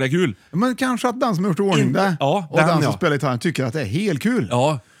tycker det är kul. Men kanske att den som har gjort ordning det och den som spelar gitarren tycker att det är helt kul.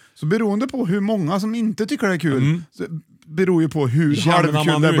 Ja. Så beroende på hur många som inte tycker det är kul så beror ju på hur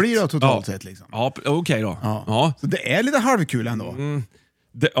halvkul det blir då, totalt sett. Liksom. Ja, okej då. Ja. Så det är lite halvkul ändå.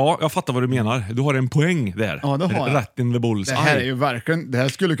 Jag fattar vad du menar. Du har en poäng där. Ja, det har jag. Rätt in the bulls. Det här är ju verkligen, det här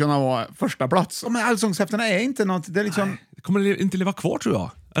skulle kunna vara första plats. Men allsångshäftena är inte något, det är liksom... Det kommer inte leva kvar, tror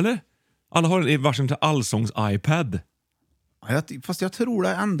jag. Eller? Alla har en varsin till allsångs-iPad. Fast jag tror det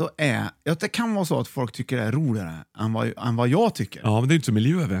ändå är... Det kan vara så att folk tycker det är roligare än vad jag tycker. Ja, men det är inte så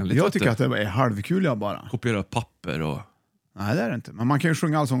miljövänligt. Jag tycker att det är halvkul, jag bara. Kopiera papper och... Nej, det är det inte. Men man kan ju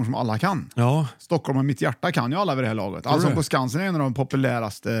sjunga allsånger som alla kan. Ja. Stockholm och mitt hjärta kan ju alla vid det här laget. Allsång på Skansen är en av de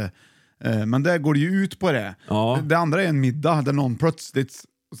populäraste. Men det går ju ut på det. Ja. Det andra är en middag där någon plötsligt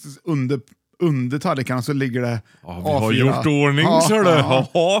under tallrikarna så ligger det vi har gjort ordning, så det.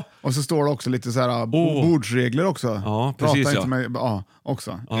 Och så står det också lite så här bordsregler också. Ja, precis. Prata inte med,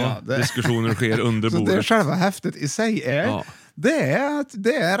 också. Diskussioner sker under bordet. Så det själva häftet i sig är... Det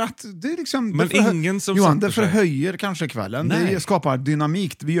är liksom... Men ingen som Johan, det förhöjer kanske kvällen. Nej. Det skapar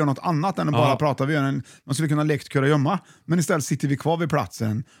dynamik. Vi gör något annat än att bara prata. Man skulle kunna lekt kurragömma, men istället sitter vi kvar vid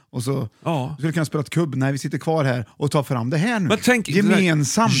platsen och så skulle kunna spela ett kubb. Nej, vi sitter kvar här och tar fram det här nu. Men tänk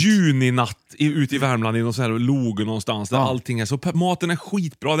gemensamt. Juninatt ute i Värmland i någon sån här loge någonstans där allting är så... Maten är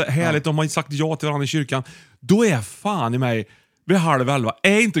skitbra, det är härligt. De har sagt ja till varandra i kyrkan. Då är fan i mig... Vid 10:30.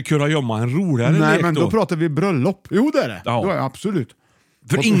 Är inte kurragömma en roligare lek? Nej, men då pratar vi bröllop. Jo, det är det. Ja. Då är det absolut.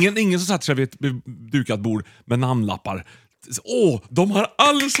 För ingen som satt sig vid ett dukat bord med namnlappar. De har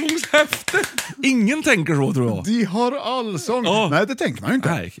allsångshäfte. Ingen tänker så, tror jag. De har allsång. Nej, det tänker man ju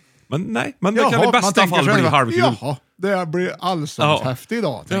inte. Nej, men det kan i bästa fall bli halvkul. Jaha, det blir allsångshäfte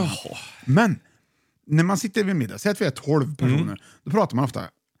idag. Men när man sitter vid middag, säg att vi är 12 personer, då pratar man ofta.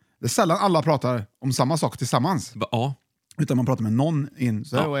 Det är sällan alla pratar om samma sak tillsammans. Ja. Utan man pratar med någon in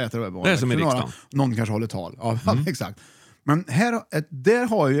så och äter det är som i riksdagen. Någon kanske håller tal. Ja, exakt. Men där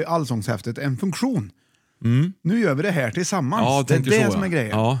har ju allsångshäftet en funktion. Nu gör vi det här tillsammans. Ja, det är det så, som är grejen.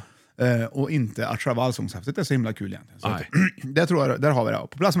 Ja. Och inte att själva allsångshäftet är så himla kul egentligen. Så det tror jag, där har vi det.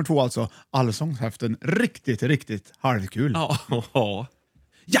 På plats nummer 2 alltså, allsångshäften. Riktigt, riktigt halvkul.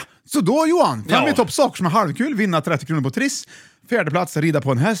 Ja, så då Johan, 5 i topp saker som är halvkul, vinna 30 kronor på Triss. 4:e plats, rida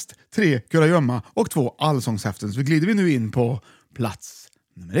på en häst. 3, kurragömma. Och 2, allsångshäften. Så glider vi nu in på plats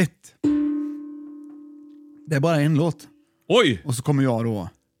nummer 1. Det är bara en låt. Oj! Och så kommer jag då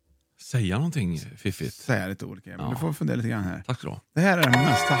säga någonting fiffigt. Säga lite olika. Men du får fundera lite grann här. Tack så du. Det här är den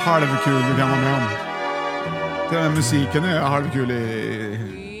mest halvkul du kan vara med om. Den här musiken är halvkul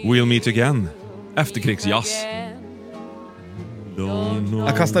i... We'll meet again. Efterkrigsjazz.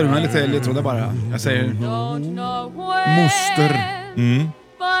 Jag kastar ur mig lite ledtrådar bara. Jag säger moster.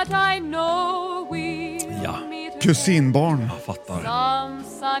 Ja. Kusinbarn. Jag fattar.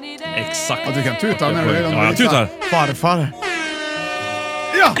 Exakt. Ja, du kan tuta när du är jag tutar. Farfar.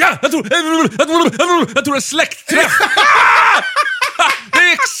 Ja, jag tror det är släktträff. Det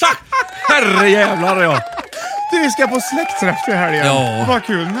är exakt. Herrejävlar, ja. Du, vi ska på släktträff i helgen. Ja. Vad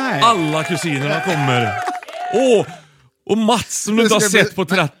kul, nej. Alla kusinerna kommer. Och Mats som du inte har sett på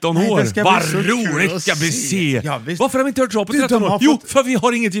 13 år. Vad roligt ska vi se. Ja, varför har vi inte hört så på 13 år? Jo, för vi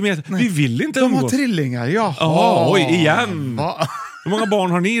har inget gemensamt. Vi vill inte umgås. De har trillingar, Oj, igen. Hur många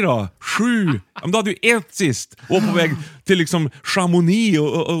barn har ni då? 7. Då hade vi 1 sist. Och på väg till liksom Chamonix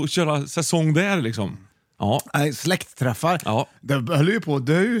och köra säsong där liksom. Ja. Släktträffar. Ja. Det höll ju på att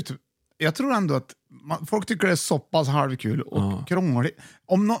dö ut. Jag tror ändå att folk tycker det är så pass halvkul och krångligt.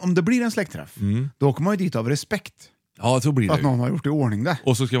 Om det blir en släktträff, då kommer man ju dit av respekt. Ja, så blir det. Att någon har gjort i ordning det.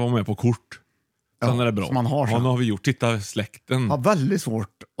 Och så ska jag vara med på kort. Sen är det bra. Man har så. Ja, nu har vi gjort. Titta, släkten. Jag har väldigt svårt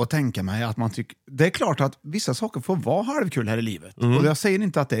att tänka mig att man tycker... Det är klart att vissa saker får vara halvkul här i livet. Och jag säger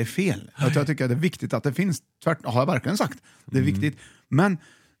inte att det är fel. Jag tycker att det är viktigt att det finns. Tvärtom har jag verkligen sagt. Det är viktigt. Men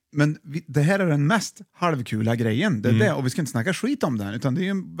det här är den mest halvkula grejen. Det är det. Och vi ska inte snacka skit om den. Utan det är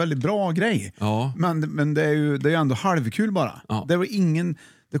en väldigt bra grej. Ja. Men det är ju ändå halvkul bara. Ja.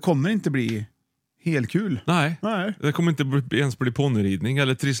 Det kommer inte bli... helt kul. Nej. Det kommer inte ens bli ponnyridning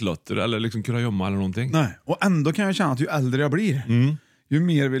eller trisslotter eller liksom kurragömma eller någonting. Nej, och ändå kan jag känna att ju äldre jag blir, ju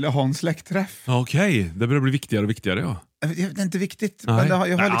mer vill jag ha en släktträff. Okej, det börjar bli viktigare och viktigare, ja. Det är inte viktigt, men jag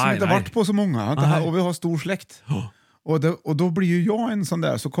har liksom inte varit på så många. Och vi har stor släkt. Och då blir ju jag en sån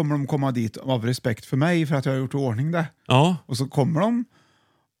där, så kommer de komma dit av respekt för mig för att jag har gjort i ordning det. Ja. Och så kommer de,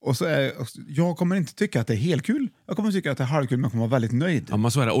 och jag kommer inte tycka att det är helt kul. Jag kommer tycka att det är halvkul, men jag kommer vara väldigt nöjd. Ja,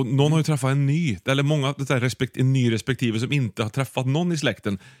 men så är det. Och någon har ju träffat en ny, eller många en ny respektive som inte har träffat någon i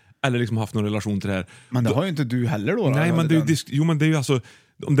släkten eller liksom haft någon relation till det här. Men det har ju inte du heller då. Nej, men det är ju alltså,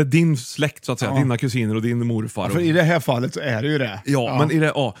 om det är din släkt så att säga, dina kusiner och din morfar. För i det här fallet så är det ju det. Ja, men i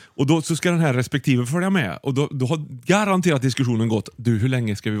det, och då så ska den här respektive följa med. Och då har garanterat diskussionen gått, du, hur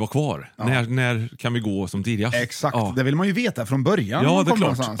länge ska vi vara kvar? När kan vi gå som tidigast? Exakt, det vill man ju veta från början. Ja, det är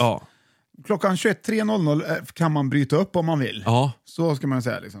klart. Ja. Klockan 21.00 kan man bryta upp om man vill. Ja. Så ska man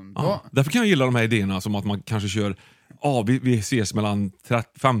säga. Liksom. Ja. Därför kan jag gilla de här idéerna som att man kanske kör, vi ses mellan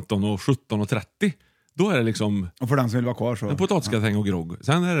 15 och 17 och 30. Då är det liksom... Och för den som vill vara kvar så... En potatisgratäng och grogg.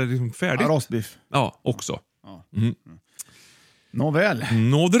 Sen är det liksom färdigt. Rostbiff. Ja, också. Ja. Mm. Nåväl.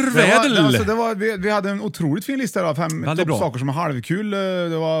 Vi hade en otroligt fin lista av 5 saker som är halvkul.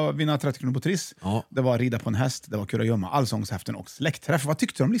 Det var vinna 30 kronor på Triss. Ja. Det var rida på en häst. Det var kurragömma, allsångshäften och släktträff. Vad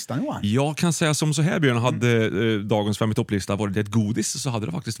tyckte du om listan, Johan? Jag kan säga som så här, Björn. Hade dagens 5 i topplista varit ett godis så hade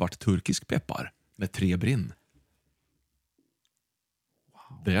det faktiskt varit turkisk peppar med 3 brinn.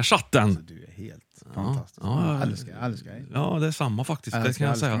 Wow. Där satt den. Alltså, du är helt fantastisk. Ja, jag älskar dig. Ja, det är samma faktiskt. Det kan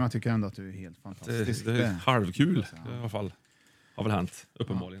jag säga. Jag tycker ändå att du är helt fantastisk. Det är halvkul i alla fall. Har väl hänt,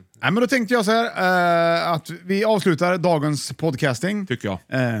 uppenbarligen. Nej, men då tänkte jag så här att vi avslutar dagens podcasting. Tycker jag.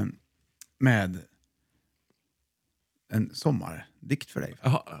 Med en sommardikt för dig.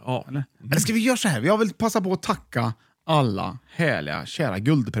 Ja. Eller ska vi göra så här? Jag vill passa på att tacka alla härliga, kära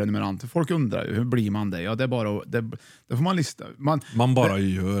guldprenumeranter. Folk undrar ju, hur blir man det? Ja, det är bara det får man lista. Man bara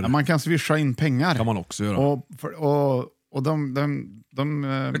gör. Man kan swisha in pengar. Kan man också göra. Och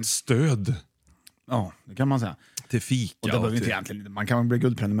de ett stöd. Ja, det kan man säga. Till fika. Och det behöver inte egentligen. Man kan bli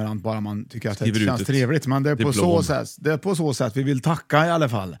guldprenumerant bara man tycker att det känns ett trevligt. Men det är på så sätt vi vill tacka i alla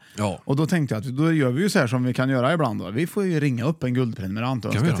fall. Ja. Och då tänkte jag att då gör vi ju så här som vi kan göra ibland. Då. Vi får ju ringa upp en guldprenumerant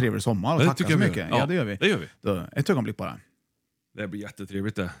och önska trevlig sommar och tacka så mycket. Ja, det gör vi. Det gör vi. Då, ett ögonblick bara. Det blir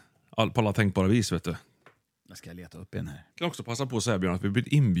jättetrevligt det. På alla tänkbara vis, vet du. Jag ska leta upp en här. Jag kan också passa på att säga, Björn, att vi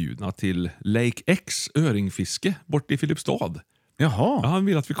blir inbjudna till Lake X öringfiske bort i Filipstad. Jaha. Ja, han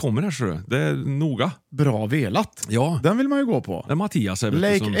vill att vi kommer här, så det är noga. Bra velat. Ja. Den vill man ju gå på. Det är Mattias.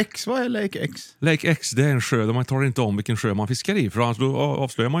 Lake X, vad är Lake X? Lake X, det är en sjö där man tar inte om vilken sjö man fiskar i, för annars då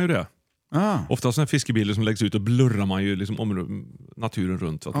avslöjar man ju det. Ofta sådana fiskebilder som läggs ut och blurrar man ju liksom om naturen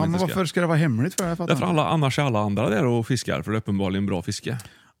runt. Så att man men inte varför ska det vara hemligt för? Därför annars är alla andra där och fiskar, för det är uppenbarligen bra fiske.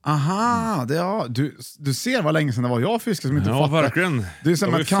 Aha, du ser vad länge sedan det var jag fiskade som inte fattar. Ja, verkligen. Det är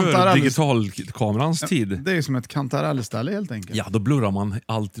som ett digitalkamerans tid. Det är som ett kantarellställe helt enkelt. Ja, då blurrar man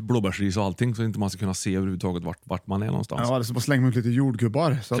allt blåbärsris och allting så att inte man ska kunna se överhuvudtaget vart man är någonstans. Ja, det är så bara slänga ut lite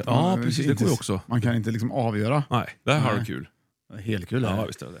jordgubbar. Så att precis. Det går ju också. Man kan inte liksom avgöra. Nej, det här är kul. Det är helt kul. Ja,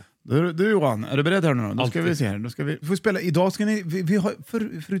 visst är det. Du Johan, är du beredd här nu? Då ska vi se här. Då ska vi får spela. Idag ska ni... Vi har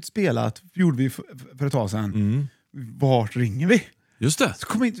förut spelat, gjorde vi för ett tag sedan. Vart ringer vi? Just det. Så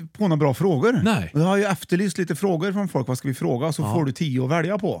kommer inte på några bra frågor. Nej. Jag har ju efterlyst lite frågor från folk. Vad ska vi fråga? Så får du 10 att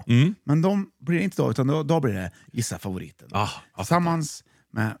välja på. Men de blir inte då, utan då blir det gissa favoriten. Tillsammans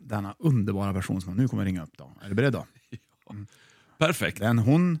med denna underbara person som nu kommer ringa upp. Då. Är du beredd då? Perfekt. Den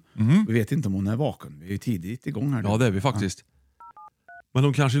hon, vi vet inte om hon är vaken. Vi är ju tidigt igång här. Ja, det är vi faktiskt. Men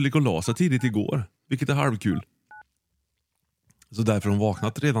de kanske gick och la sig tidigt igår, vilket är halvkul. Så därför har de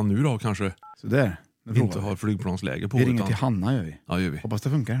vaknat redan nu då kanske. Så där. Inte har flygplansläge på. Vi ringer till Hanna, gör vi. Ja, gör vi. Hoppas det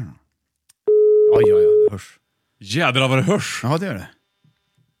funkar här nu. Ja, det hörs. Jädrar vad det hörs. Ja, det gör det.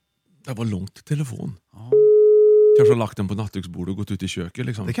 Det var långt till telefon. Kanske har lagt den på nattduksbordet och gått ut i köket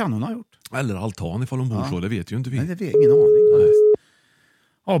liksom. Det kan hon ha gjort. Eller altan ifall hon bor så, det vet ju inte vi. Nej, det vet ingen aning.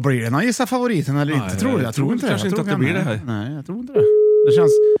 Ja, blir det någon gissa favoriten eller inte? Jag tror inte det. Kanske inte att det blir det här. Nej, jag tror inte det. Det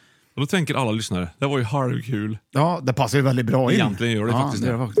känns... Och då tänker alla lyssnare, det var ju halvkul. Ja, det passar ju väldigt bra in. Egentligen gör det faktiskt det.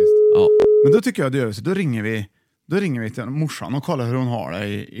 Ja. Men då tycker jag det. Så då ringer vi till morsan och kollar hur hon har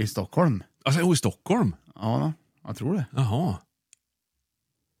det i Stockholm. Alltså, i Stockholm? Ja, jag tror det. Jaha.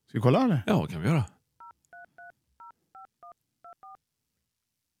 Ska vi kolla eller? Ja, kan vi göra.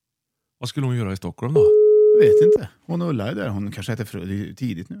 Vad skulle hon göra i Stockholm då? Jag vet inte. Hon och Ulla är där. Hon kanske äter frö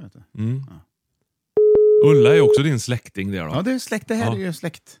tidigt nu. Vet du. Ja. Ulla är också din släkting där då? Ja, det är släkt. Det här är ju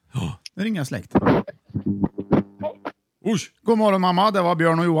släkt. Ja. Det ringer släkt. Oj. God morgon mamma, det var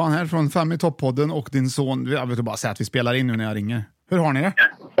Björn och Johan här från 5 i topp-podden och din son. Jag vill bara säga att vi spelar in nu när jag ringer. Hur har ni det?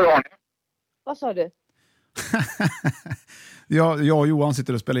 Vad sa du? Jag och Johan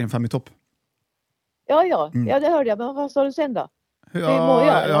sitter och spelar in 5 i topp. Ja, det hörde jag. Men vad sa du sen då?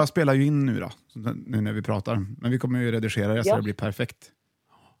 Jag spelar ju in nu då, nu när vi pratar. Men vi kommer ju redigera det så det blir perfekt.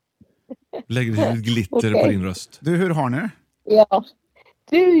 Lägger lite glitter Okej. på din röst. Du, hur har ni det? Ja.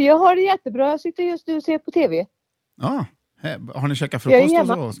 Du, jag har det jättebra. Jag sitter just nu och ser på TV. Ja. Har ni käkat Jag är frukost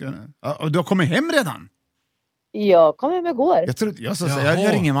och hemma. så? Ja, du har kommit hem redan? Jag kom hem igår.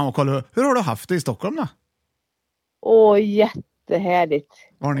 Jag ringer mamma och kollar. Hur har du haft det i Stockholm då? Jättehärligt.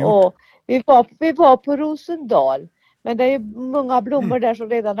 Vad har ni gjort? Vi var på Rosendal. Men det är ju många blommor där som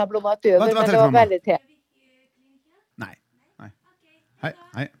redan har blommat över. Vänta men lite, det var mamma. väldigt härligt.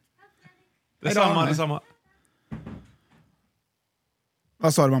 Nej. Detsamma.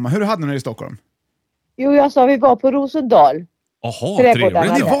 Vad sa du mamma? Hur hade ni det i Stockholm? Jo, jag sa vi var på Rosendal. Jaha,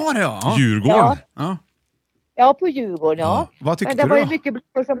 Trädgårdarna trevligt. där. Det var det, ja. Djurgården. Ja. Ja, på Djurgården, ja. Vad tyckte Men det du var ju då? mycket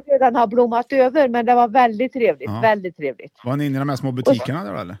blommor som redan har blommat över. Men det var väldigt trevligt. Ja. Väldigt trevligt. Var ni inne i de här små butikerna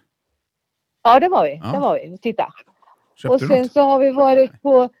där eller? Ja, det var vi. Ja. Det var vi. Titta. Köpte Och du sen något? så har vi varit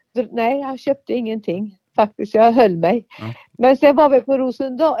på... Nej, jag köpte ingenting. Faktiskt, jag höll mig. Ja. Men sen var vi på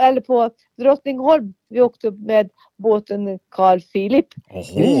Rosendal, eller på Drottningholm. Vi åkte upp med båten Carl Philip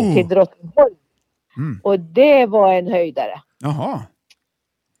till Drottningholm. Mm. Och det var en höjdare. Jaha.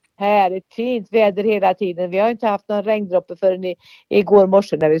 Härligt fint väder hela tiden. Vi har inte haft någon regndroppe förrän igår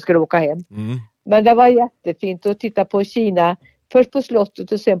morse när vi skulle åka hem. Mm. Men det var jättefint att titta på Kina. Först på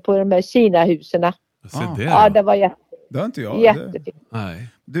slottet och sen på de här Kina-husen. Se det. Ja, det var Det har inte jag. jättefint. Nej.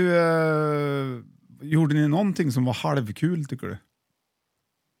 Du, gjorde ni någonting som var halvkul tycker du?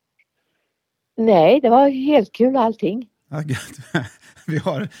 Nej, det var helt kul allting. Ja,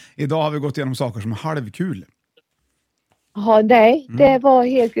 gött. Idag har vi gått igenom saker som är halvkul. Ja, nej, det var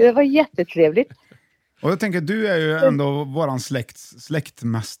helt kul. Det var jättetrevligt. Och jag tänker, du är ju ändå våran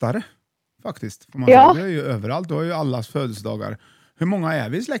släktmästare. Faktiskt. Får man Ja. säga. Du är ju överallt. Du har ju allas födelsedagar. Hur många är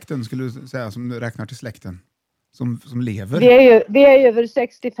vi i släkten skulle du säga som du räknar till släkten? Som lever? Vi är över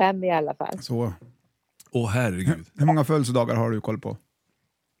 65 i alla fall. Så. Herregud. Hur många födelsedagar har du koll på?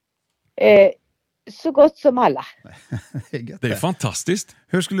 Så gott som alla. Det är fantastiskt.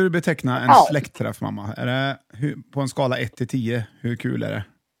 Hur skulle du beteckna en Ja. släktträff, mamma? Är det, på en skala 1-10, hur kul är det?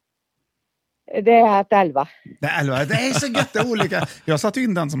 Det är att 11. Det är så gött, det är olika. Jag satte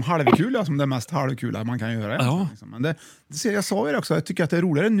in den som halvkul, som det mest halvkula man kan göra. Ja. Men jag sa ju det också, jag tycker att det är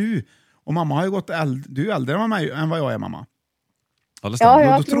roligare nu. Och mamma har ju gått du är äldre än vad jag är, mamma. Då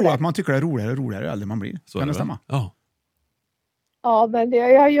tror jag att man tycker det är roligare ju äldre man blir. Så kan det är det stämma? Ja. Ja, men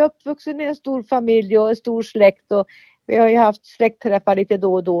jag är ju uppvuxen i en stor familj och en stor släkt. Och vi har ju haft släktträffar lite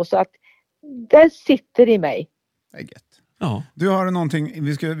då och då. Så att det sitter i mig. Det är gött. Ja. Du har någonting,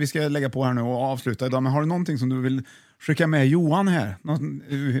 vi ska lägga på här nu och avsluta idag, men har du någonting som du vill skicka med Johan här?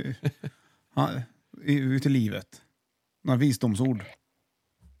 Ut i livet? Några visdomsord?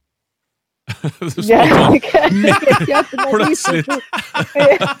 Plötsligt.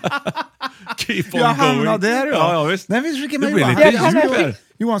 Keep on Jag hamnar going. där, Ja, visst. Nej, vi skickar med Det blir Johan. lite djup här.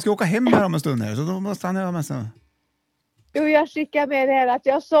 Johan ska åka hem här om en stund här, så då måste han göra med sig. Jo, jag skickar med det här att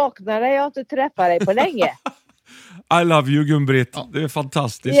jag saknar dig. Jag har inte träffat dig på länge. I love you, Gun-Britt. Det är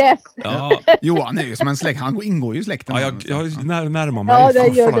fantastiskt. Yes. Ja. Johan är ju som en släkt, han ingår ju i släkten. Ja, jag närmar mig. Ja, det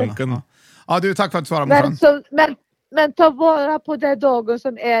gör flanken. Ja, du, tack för att du svarade, morsan. Men ta vara på den dagen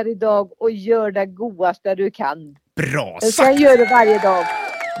som är idag och gör det godaste du kan. Bra Jag sagt! gör det varje dag.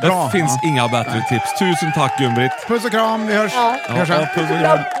 Det finns inga bättre tips. Tusen tack, Gun-Britt. Puss och kram, vi hörs. Ja. Vi hörs sen. puss och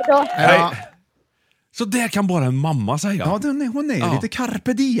kram. Då. Hej. Så det kan bara en mamma säga. Ja, hon är lite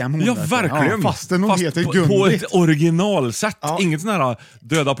carpe diem. Hon Ja, där. verkligen. Ja, fastän hon heter på Gun-Britt. ett originalsätt. Ja. Inget sån här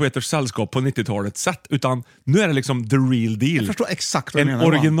Döda poeters sällskap på 90-talet sätt. Utan nu är det liksom the real deal. Jag förstår exakt vad du En menar.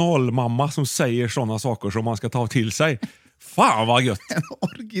 originalmamma som säger såna saker som man ska ta till sig. Fan vad gött. En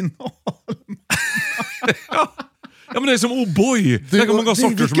original. Ja, men det är som O'boy. Tänk hur många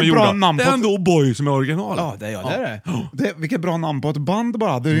sorter som är gjorda. Det är ändå O'boy som är original. Ja, det är det. Vilket bra namn på ett band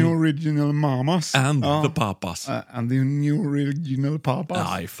bara. The Original Mamas. And the Papas. And the New Original Papas.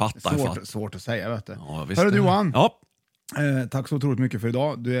 Ja, jag fattar. Svårt att säga, vet du. Ja, visst. Hörru du, Johan. Ja. Tack så otroligt mycket för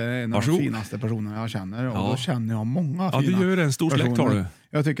idag. Du är en av de finaste personerna jag känner. Och då känner jag många fina du gör en stor släkt har du.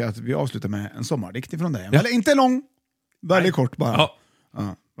 Jag tycker att vi avslutar med en sommardikt ifrån dig. Eller inte lång, väldigt kort bara.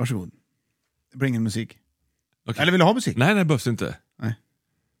 Ja. Varsågod. Det blir ingen musik. Okay. Eller vill du ha musik? Nej, det behövs inte. Nej.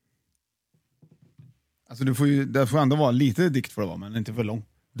 Alltså det får ändå vara lite dikt för det, men inte för lång.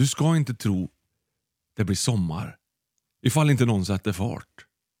 Du ska inte tro det blir sommar ifall inte någon sätter fart.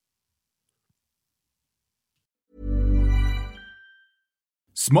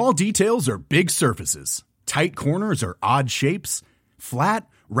 Small details are big surfaces. Tight corners are odd shapes. Flat,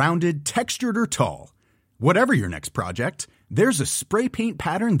 rounded, textured, or tall. Whatever your next project, there's a spray paint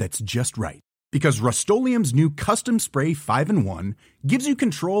pattern that's just right. Because Rust-Oleum's new Custom Spray 5-in-1 gives you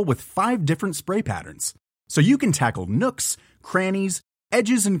control with 5 different spray patterns. So you can tackle nooks, crannies,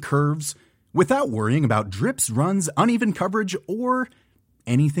 edges, and curves without worrying about drips, runs, uneven coverage, or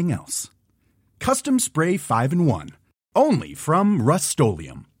anything else. Custom Spray 5-in-1. Only from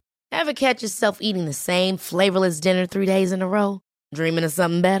Rust-Oleum. Ever catch yourself eating the same flavorless dinner 3 days in a row? Dreaming of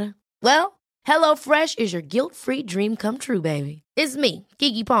something better? Well, HelloFresh is your guilt-free dream come true, baby. It's me,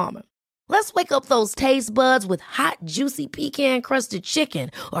 Keke Palmer. Let's wake up those taste buds with hot, juicy pecan-crusted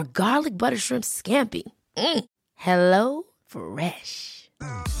chicken or garlic butter shrimp scampi. Hello Fresh.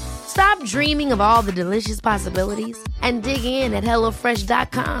 Stop dreaming of all the delicious possibilities and dig in at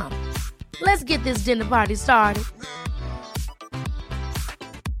HelloFresh.com. Let's get this dinner party started.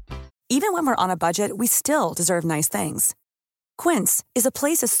 Even when we're on a budget, we still deserve nice things. Quince is a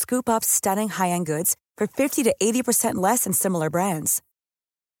place to scoop up stunning high-end goods for 50 to 80% less than similar brands.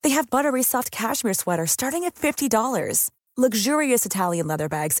 They have buttery soft cashmere sweaters starting at $50, luxurious Italian leather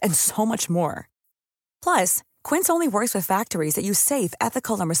bags, and so much more. Plus, Quince only works with factories that use safe,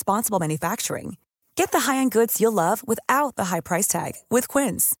 ethical, and responsible manufacturing. Get the high-end goods you'll love without the high price tag with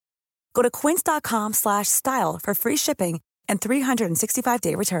Quince. Go to quince.com/style for free shipping and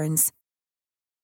 365-day returns.